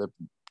game, the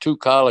two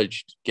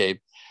college game,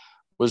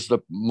 was the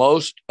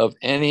most of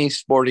any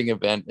sporting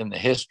event in the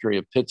history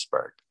of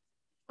Pittsburgh.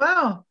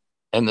 Wow.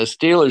 And the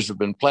Steelers have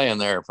been playing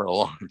there for a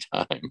long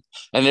time.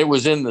 And it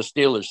was in the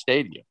Steelers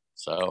stadium.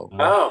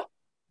 So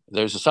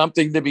there's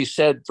something to be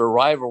said for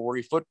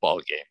rivalry football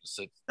games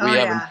that we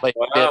haven't played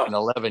in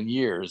 11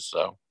 years.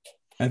 So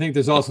I think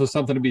there's also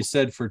something to be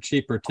said for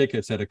cheaper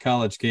tickets at a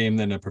college game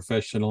than a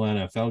professional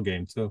NFL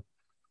game too.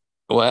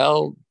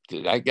 Well,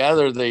 I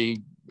gather the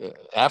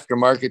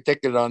aftermarket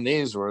ticket on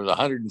these was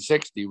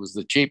 160 was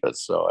the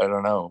cheapest. So I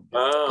don't know.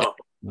 Oh.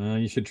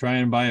 You should try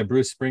and buy a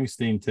Bruce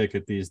Springsteen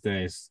ticket these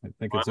days. I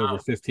think it's over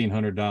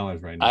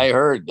 $1,500 right now. I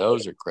heard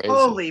those are crazy.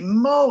 Holy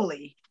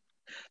moly.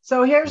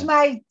 So here's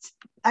I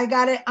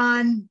got it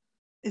on,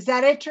 is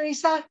that it,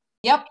 Teresa?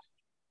 Yep.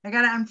 I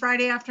got it on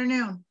Friday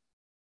afternoon.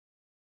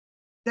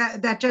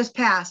 That just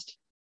passed.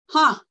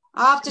 Huh.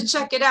 I'll have to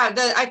check it out.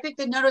 I think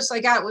the notice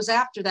I got was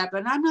after that,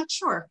 but I'm not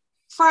sure.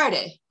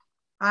 Friday.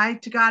 I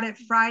got it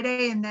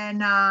Friday, and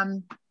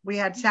then we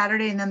had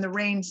Saturday, and then the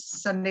rain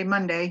Sunday,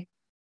 Monday.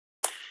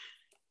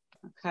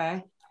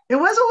 Okay. It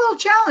was a little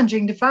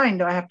challenging to find,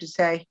 though, I have to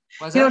say.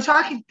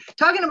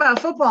 Talking about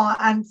football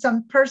on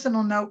some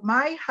personal note,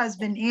 my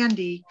husband,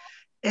 Andy,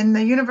 in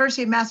the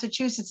University of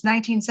Massachusetts,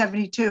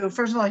 1972,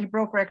 first of all, he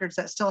broke records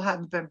that still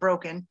haven't been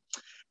broken.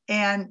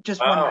 And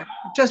just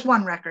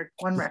one record.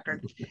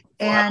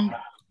 And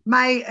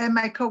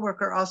My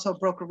coworker also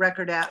broke a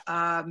record at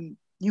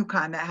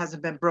UConn that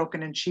hasn't been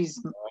broken, and she's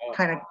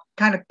kind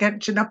of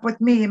catching up with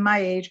me in my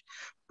age.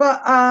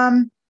 But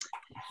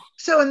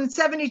so in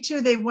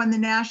 '72 they won the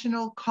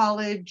National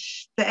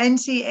College, the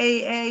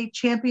NCAA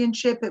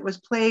championship. It was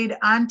played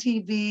on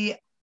TV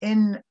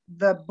in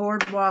the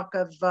boardwalk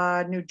of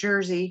New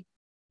Jersey.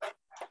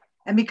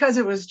 And because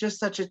it was just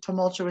such a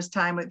tumultuous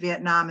time with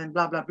Vietnam and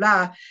blah, blah,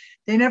 blah,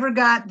 they never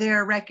got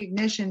their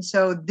recognition.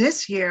 So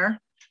this year,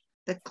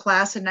 the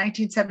class of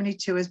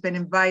 1972 has been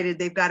invited.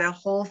 They've got a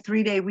whole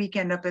 3-day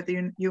weekend up at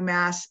the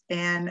UMass,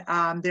 and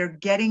they're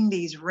getting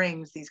these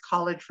rings, these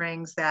college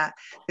rings that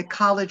the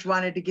college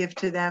wanted to give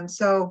to them.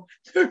 So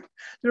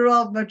they're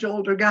all much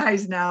older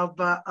guys now,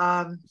 but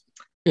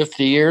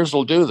 50 years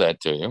will do that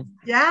to you.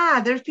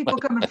 yeah, there's people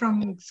coming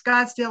from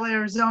Scottsdale,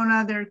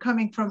 Arizona. They're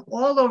coming from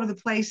all over the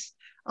place.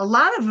 A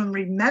lot of them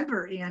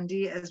remember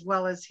Andy as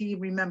well as he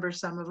remembers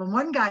some of them.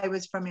 One guy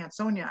was from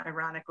Ansonia,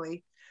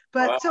 ironically.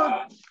 But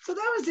wow. so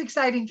that was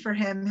exciting for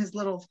him, his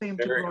little fame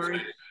to glory.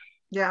 Exciting.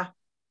 Yeah.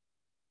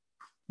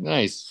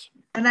 Nice.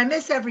 And I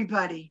miss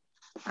everybody.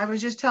 I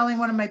was just telling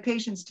one of my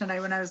patients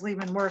tonight when I was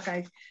leaving work,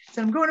 I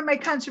said, I'm going to my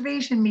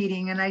conservation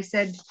meeting. And I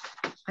said,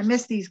 I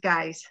miss these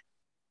guys.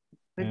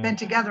 We've been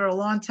together a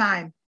long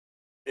time.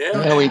 Yeah,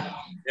 you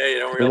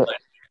don't realize.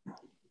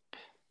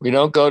 We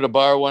don't go to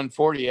bar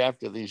 140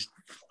 after these.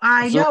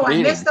 I know.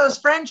 I miss those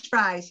French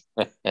fries.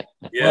 Yeah,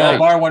 well,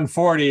 bar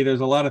 140.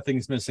 There's a lot of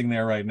things missing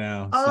there right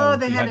now. Oh, so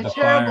they had a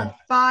terrible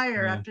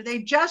fire after they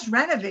just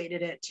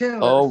renovated it too.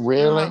 Oh,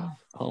 really?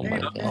 Oh my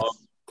God.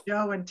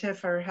 Joe and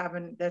Tiff are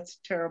having, that's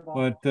terrible.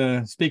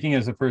 But speaking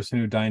as a person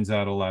who dines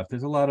out a lot,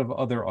 there's a lot of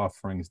other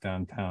offerings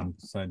downtown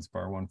besides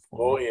bar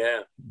 140. Oh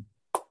yeah.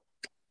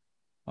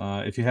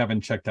 If you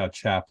haven't checked out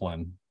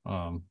Chaplin,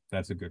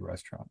 that's a good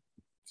restaurant.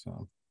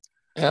 So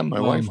yeah, my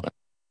wife.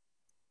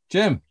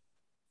 Jim.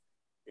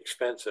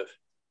 Expensive.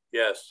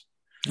 Yes.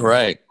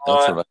 Right. No,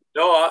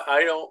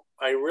 I don't.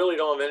 I really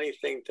don't have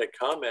anything to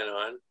comment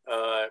on.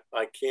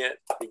 I can't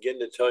begin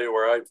to tell you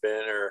where I've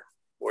been or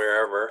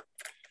wherever,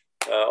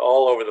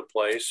 all over the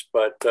place.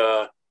 But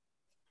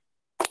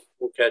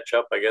we'll catch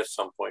up, I guess,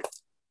 some point.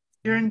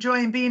 You're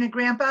enjoying being a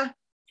grandpa?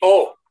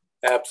 Oh,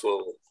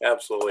 absolutely,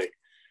 absolutely.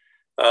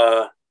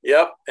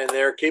 Yep, and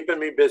they're keeping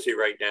me busy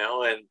right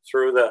now, and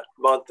through the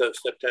month of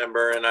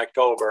September and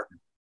October,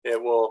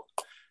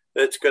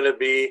 it's going to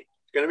be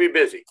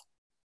busy.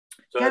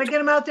 So got to get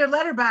them out there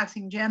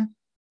letterboxing, Jim.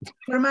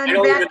 Put them on I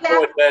your don't even know backpack.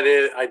 what that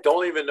is. I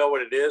don't even know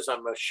what it is.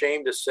 I'm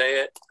ashamed to say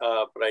it,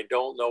 but I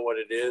don't know what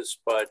it is.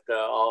 But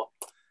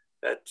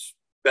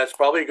that's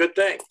probably a good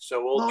thing.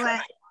 So we'll try.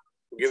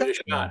 We'll give it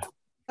a shot.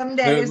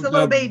 Someday there's a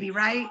little baby,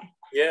 right?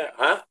 Yeah,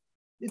 huh?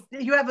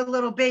 You have a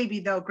little baby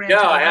though, grandpa.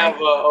 Yeah, I have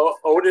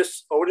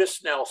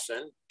Otis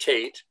Nelson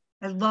Tate.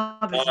 I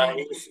love his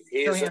name.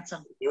 He's so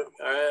handsome.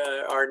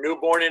 Our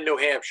newborn in New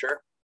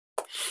Hampshire.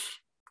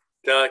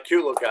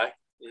 Cute little guy.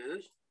 Mm-hmm.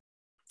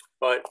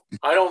 But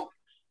I don't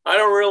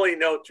really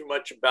know too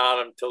much about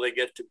them until they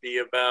get to be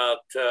about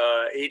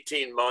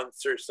 18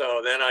 months or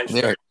so. Then I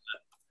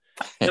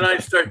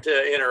start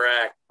to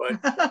interact.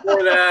 But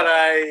before that,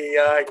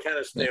 I kind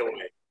of stay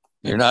away.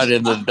 You're not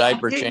in the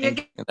diaper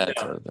change and that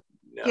sort of thing.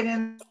 No. Get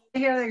in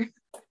here.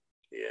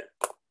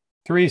 Yeah.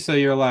 Teresa,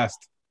 you're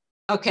last.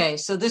 Okay,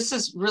 so this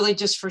is really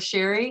just for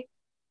Sherry.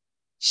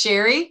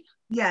 Sherry?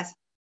 Yes.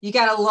 You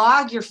got to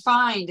log your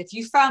find. If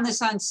you found this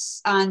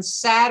on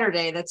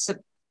Saturday, that's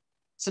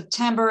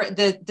September,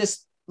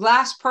 this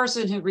last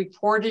person who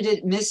reported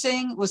it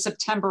missing was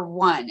September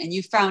 1, and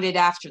you found it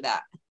after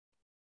that.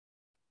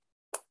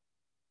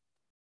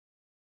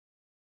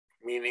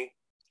 Meaning?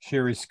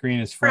 Sherry's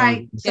screen is frozen.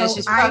 Right. Yeah, so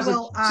she's I frozen.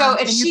 will. So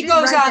if she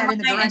goes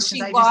online and she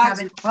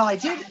logs, well, I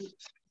did.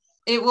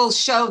 It will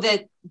show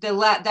that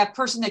that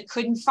person that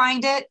couldn't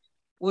find it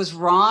was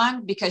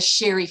wrong because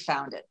Sherry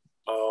found it.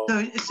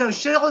 Oh. So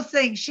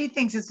she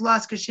thinks it's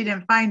lost because she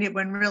didn't find it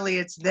when really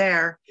it's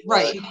there.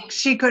 Right.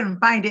 She couldn't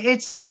find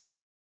it.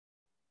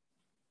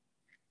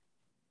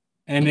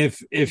 And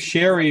if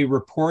Sherry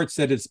reports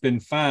that it's been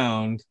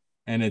found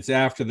and it's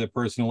after the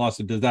person who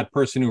lost it, does that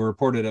person who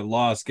reported it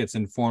lost gets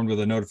informed with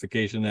a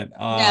notification that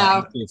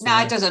no,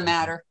 it doesn't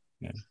matter.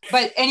 Yeah.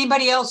 But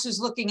anybody else who's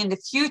looking in the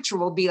future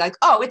will be like,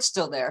 oh, it's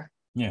still there.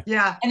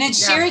 Yeah. And then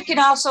Sherry can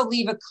also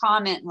leave a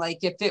comment, like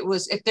if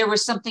there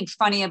was something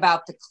funny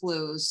about the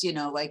clues,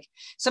 like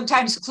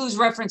sometimes clues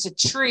reference a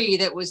tree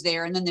that was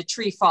there and then the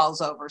tree falls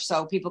over.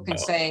 So people can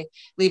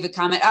leave a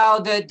comment,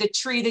 oh, the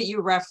tree that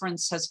you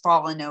referenced has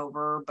fallen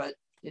over, but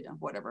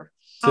whatever.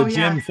 So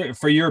Jim,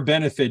 for your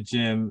benefit,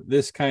 Jim,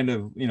 this kind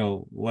of,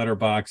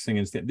 letterboxing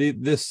and stuff,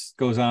 this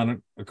goes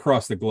on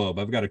across the globe.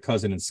 I've got a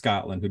cousin in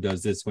Scotland who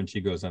does this when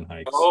she goes on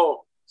hikes.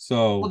 Oh,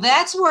 so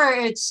that's where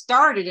it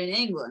started in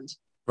England.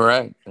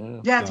 Right.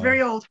 Yeah, it's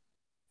very old.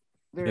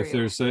 If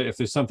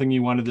there's something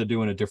you wanted to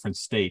do in a different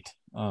state,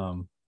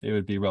 it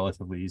would be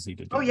relatively easy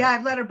to do. Oh yeah,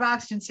 I've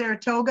letterboxed in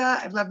Saratoga.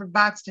 I've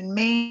letterboxed in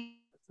Maine.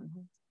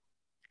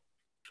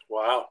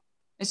 Wow.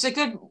 It's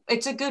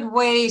a good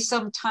way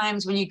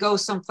sometimes when you go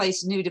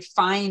someplace new to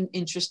find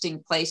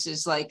interesting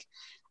places. Like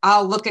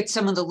I'll look at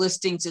some of the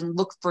listings and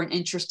look for an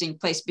interesting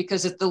place,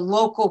 because if the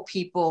local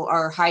people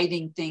are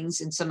hiding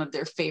things in some of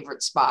their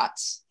favorite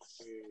spots.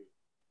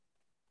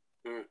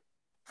 Good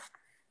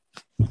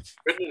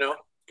to know.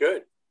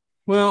 Good.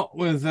 Well,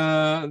 with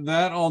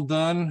that all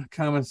done,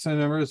 comments and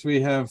members,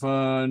 we have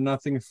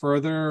nothing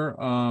further.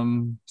 I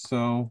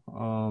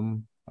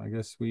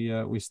guess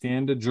we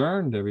stand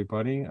adjourned,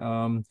 everybody.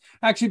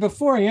 Actually,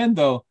 before I end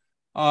though,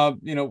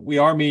 we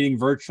are meeting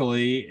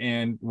virtually,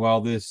 and while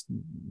this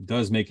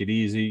does make it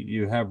easy,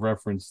 you have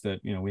referenced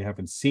that we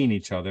haven't seen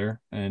each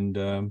other, and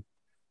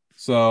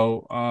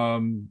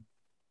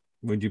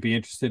would you be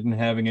interested in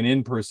having an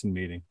in-person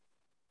meeting?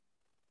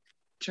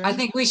 Sure. I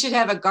think we should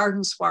have a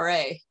garden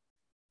soiree.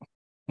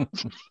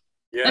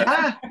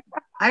 Yeah.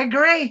 I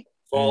agree.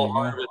 Fall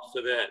harvest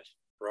event.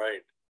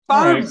 Right.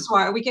 Farm Right.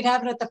 soiree. We could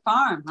have it at the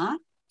farm, huh?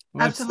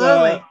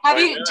 Absolutely. Have Why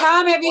you, not?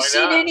 Tom, have you Why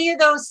seen not? any of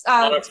those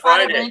On a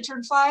spotted Friday.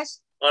 lantern flies?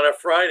 On a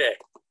Friday.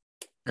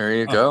 There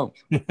you go.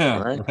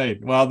 Yeah, Right.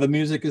 right. Well, the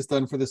music is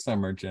done for the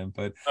summer, Jim.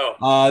 But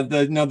Oh,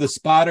 the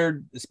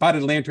spotted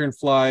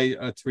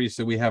lanternfly,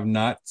 Teresa, we have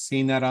not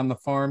seen that on the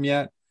farm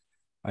yet.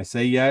 I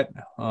say yet,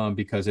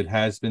 because it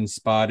has been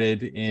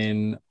spotted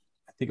in,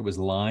 I think it was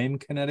Lyme,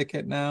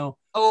 Connecticut now.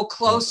 Oh,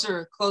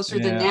 closer than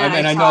Yeah,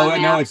 that. I saw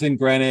know that. it's in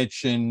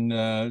Greenwich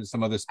and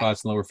some other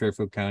spots in Lower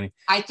Fairfield County.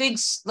 I think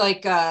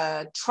like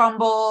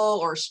Trumbull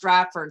or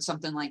Stratford,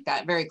 something like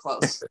that. Very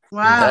close.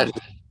 Wow. That is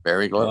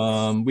very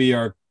close. We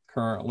are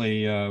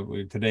currently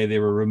today they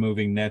were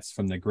removing nets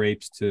from the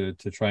grapes to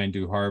try and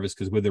do harvest,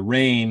 because with the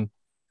rain,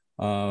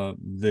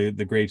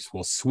 the grapes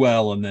will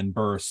swell and then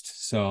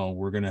burst. So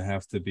we're going to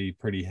have to be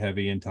pretty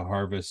heavy into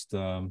harvest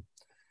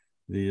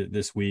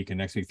this week and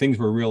next week. Things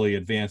were really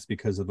advanced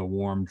because of the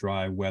warm,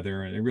 dry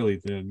weather, and really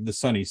the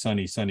sunny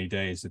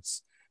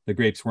days. The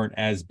grapes weren't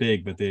as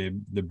big, but the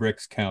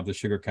bricks count, the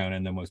sugar count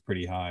in them was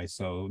pretty high.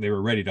 So they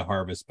were ready to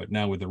harvest. But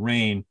now with the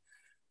rain,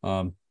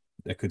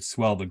 that could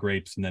swell the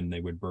grapes and then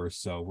they would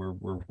burst. So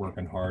we're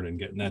working hard and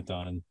getting that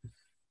done. And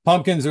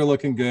pumpkins are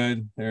looking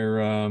good.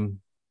 They're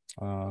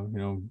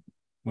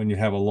when you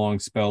have a long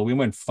spell, we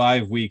went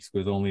 5 weeks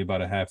with only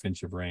about a half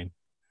inch of rain.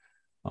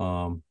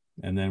 And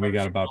then we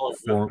got about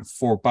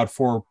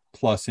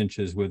 4+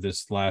 inches with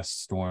this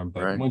last storm.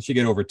 But Right. once you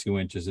get over 2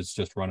 inches, it's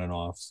just running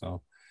off.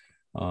 So,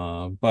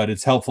 but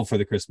it's helpful for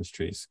the Christmas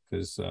trees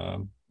because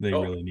they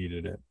really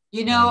needed it.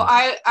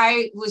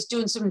 I was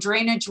doing some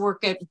drainage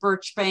work at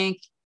Birch Bank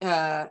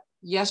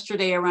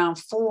yesterday around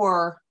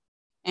 4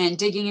 and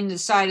digging into the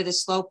side of the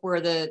slope where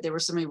there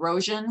was some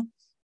erosion.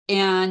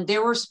 And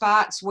there were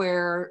spots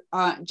where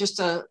just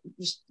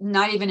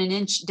not even an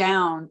inch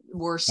down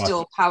were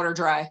still powder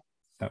dry.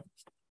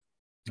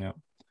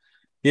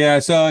 Yeah.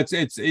 So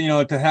it's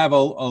to have a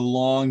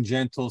long,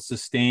 gentle,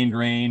 sustained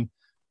rain,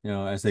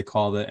 as they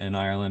call it in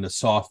Ireland, a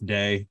soft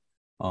day.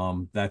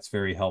 That's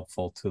very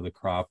helpful to the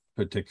crop,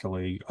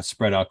 particularly a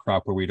spread out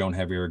crop where we don't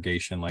have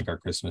irrigation like our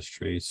Christmas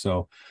trees.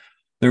 So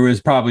there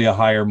was probably a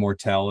higher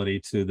mortality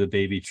to the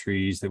baby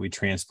trees that we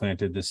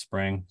transplanted this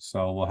spring.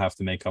 So we'll have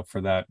to make up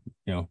for that,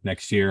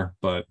 next year.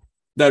 But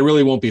that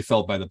really won't be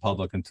felt by the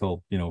public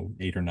until,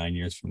 8 or 9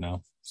 years from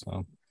now.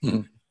 So,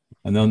 and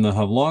then they'll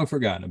have long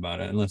forgotten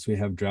about it unless we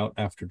have drought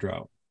after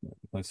drought.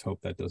 Let's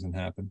hope that doesn't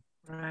happen.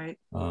 Right.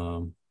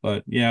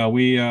 But yeah,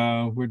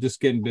 we're just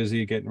getting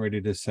busy, getting ready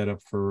to set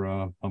up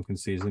for pumpkin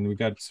season. We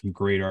got some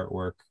great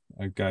artwork.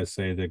 I gotta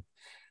say that,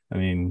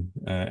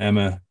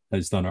 Emma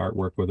has done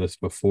artwork with us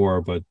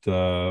before, but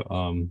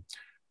the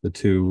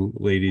two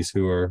ladies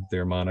who are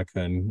there,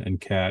 Monica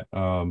and Kat,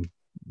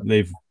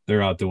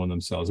 they're out doing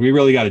themselves. We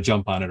really got to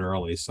jump on it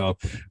early. So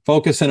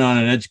focusing on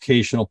an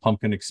educational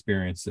pumpkin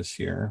experience this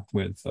year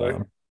with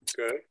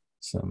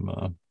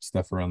some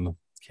stuff around the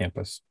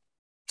campus.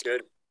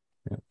 Good.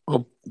 Yeah.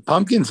 Well,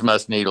 pumpkins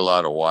must need a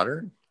lot of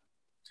water.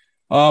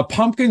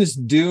 Pumpkins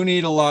do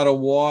need a lot of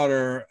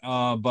water,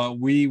 but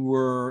we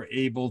were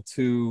able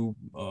to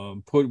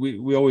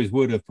we always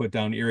would have put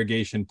down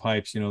irrigation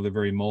pipes. They're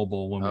very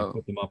mobile when we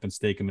put them up and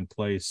stake them in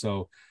place.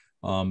 So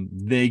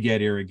they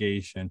get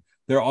irrigation.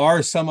 There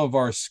are some of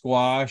our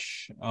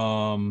squash,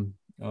 the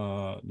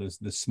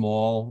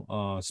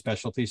small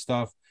specialty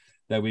stuff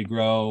that we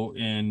grow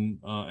in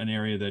an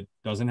area that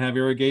doesn't have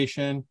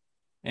irrigation.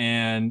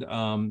 And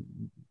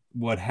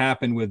what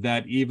happened with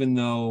that, even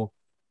though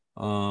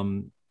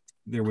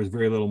there was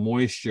very little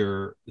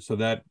moisture, so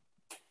that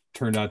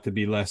turned out to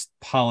be less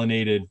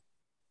pollinated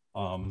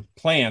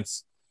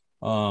plants.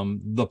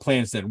 The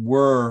plants that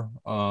were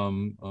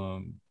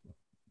going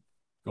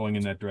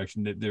in that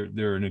direction,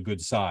 they're in a good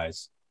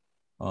size.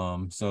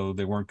 So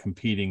they weren't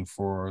competing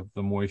for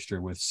the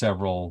moisture with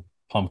several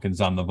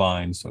pumpkins on the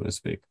vine, so to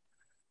speak.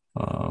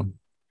 But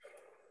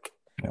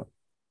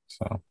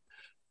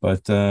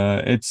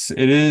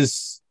it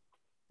is.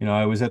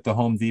 I was at the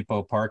Home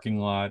Depot parking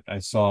lot. I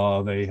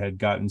saw they had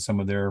gotten some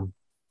of their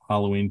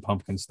Halloween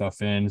pumpkin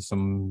stuff in,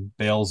 some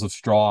bales of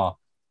straw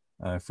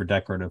for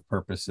decorative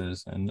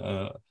purposes. And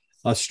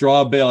a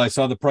straw bale, I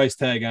saw the price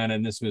tag on it,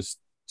 and this was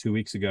 2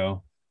 weeks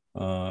ago.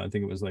 I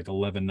think it was like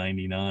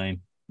 $11.99.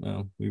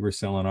 we were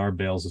selling our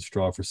bales of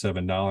straw for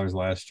 $7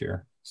 last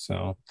year.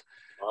 So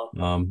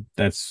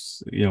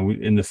that's,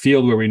 in the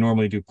field where we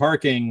normally do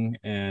parking,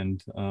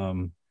 and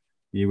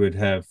you would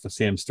have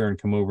Sam Stern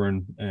come over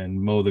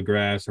and mow the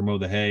grass or mow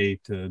the hay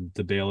to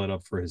bale it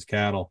up for his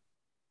cattle.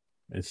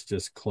 It's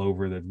just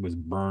clover that was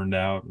burned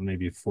out,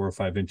 maybe 4 or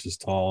 5 inches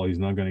tall. He's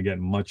not going to get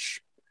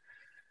much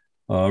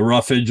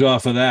roughage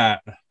off of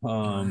that.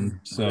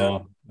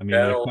 So I mean,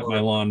 I cut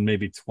my lawn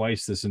maybe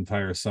twice this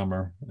entire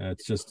summer.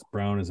 It's just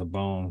brown as a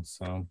bone.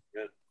 So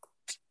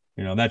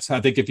that's,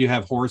 I think, if you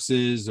have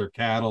horses or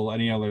cattle,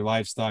 any other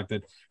livestock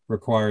that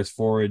requires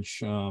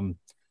forage,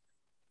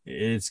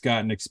 it's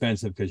gotten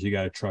expensive because you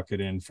got to truck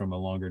it in from a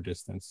longer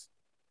distance.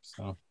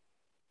 So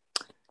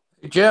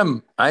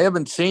Jim, I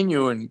haven't seen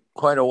you in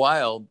quite a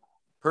while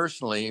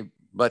personally,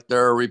 but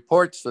there are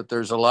reports that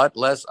there's a lot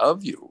less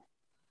of you.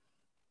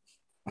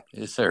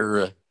 Is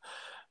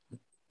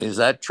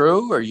that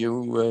true? Are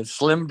you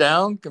slimmed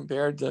down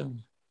compared to?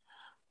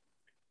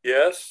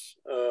 Yes,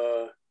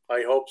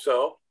 I hope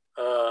so.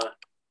 I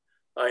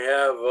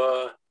have,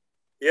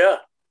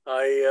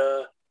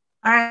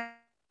 All right,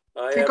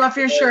 take off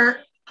your shirt.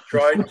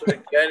 Tried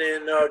to get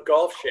in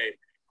golf shape.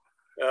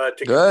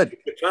 Good.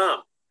 To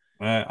Tom.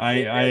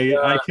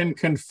 I can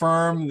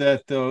confirm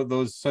that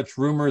those such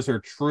rumors are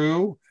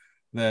true,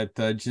 that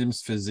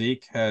Jim's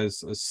physique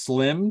has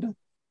slimmed.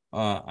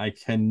 I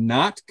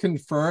cannot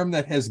confirm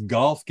that his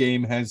golf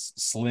game has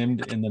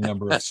slimmed in the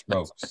number of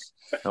strokes.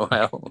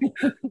 Well,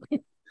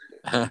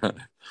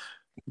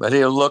 but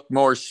he'll look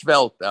more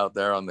svelte out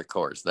there on the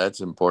course.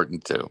 That's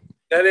important too.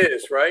 That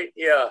is right.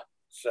 Yeah.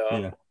 So.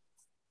 Yeah.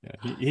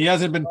 He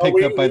hasn't been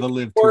picked up by the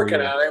Live Tour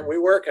yet.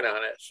 We're working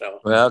on it. So.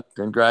 Well,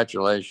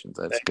 congratulations.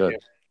 That's Thank good. you.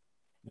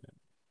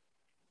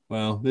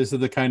 Well, this is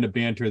the kind of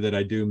banter that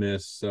I do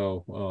miss.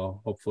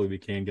 So hopefully we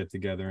can get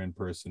together in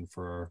person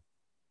for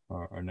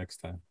our next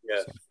time.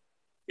 Yes. So.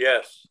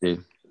 Yes. Yeah.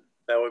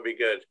 That would be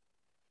good.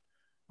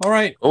 All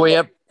right. Oh, we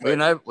have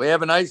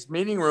a nice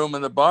meeting room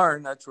in the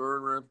barn. That's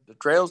where the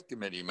Trails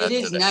Committee met. It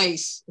is today.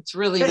 nice. It's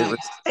really nice.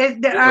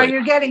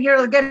 You're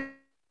getting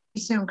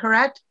soon,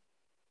 correct?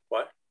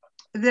 What?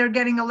 They're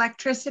getting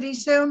electricity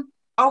soon.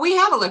 Oh, we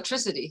have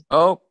electricity.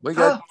 Oh, we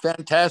got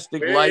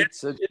fantastic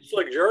lights. It's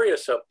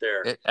luxurious up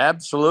there.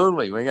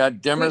 Absolutely. We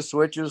got dimmer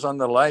switches on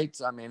the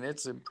lights. I mean,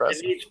 it's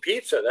impressive. It needs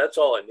pizza. That's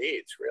all it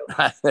needs,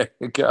 really. There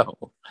you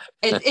go.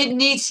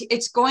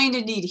 It's going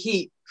to need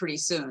heat pretty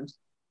soon.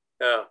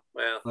 Oh,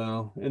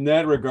 well, in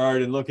that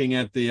regard, and looking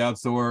at the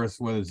outdoors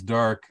when it's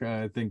dark,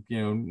 I think,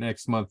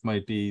 next month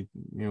might be,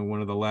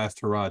 one of the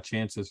last hurrah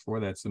chances for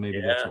that. So maybe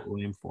that's what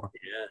we'll aim for.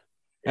 Yeah.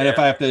 And if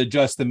I have to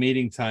adjust the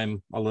meeting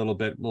time a little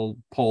bit, we'll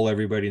poll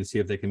everybody and see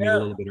if they can meet a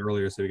little bit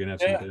earlier so we can have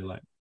some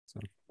daylight.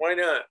 So. Why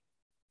not?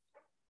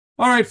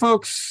 All right,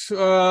 folks.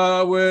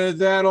 With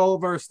that, all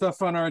of our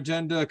stuff on our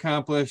agenda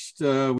accomplished.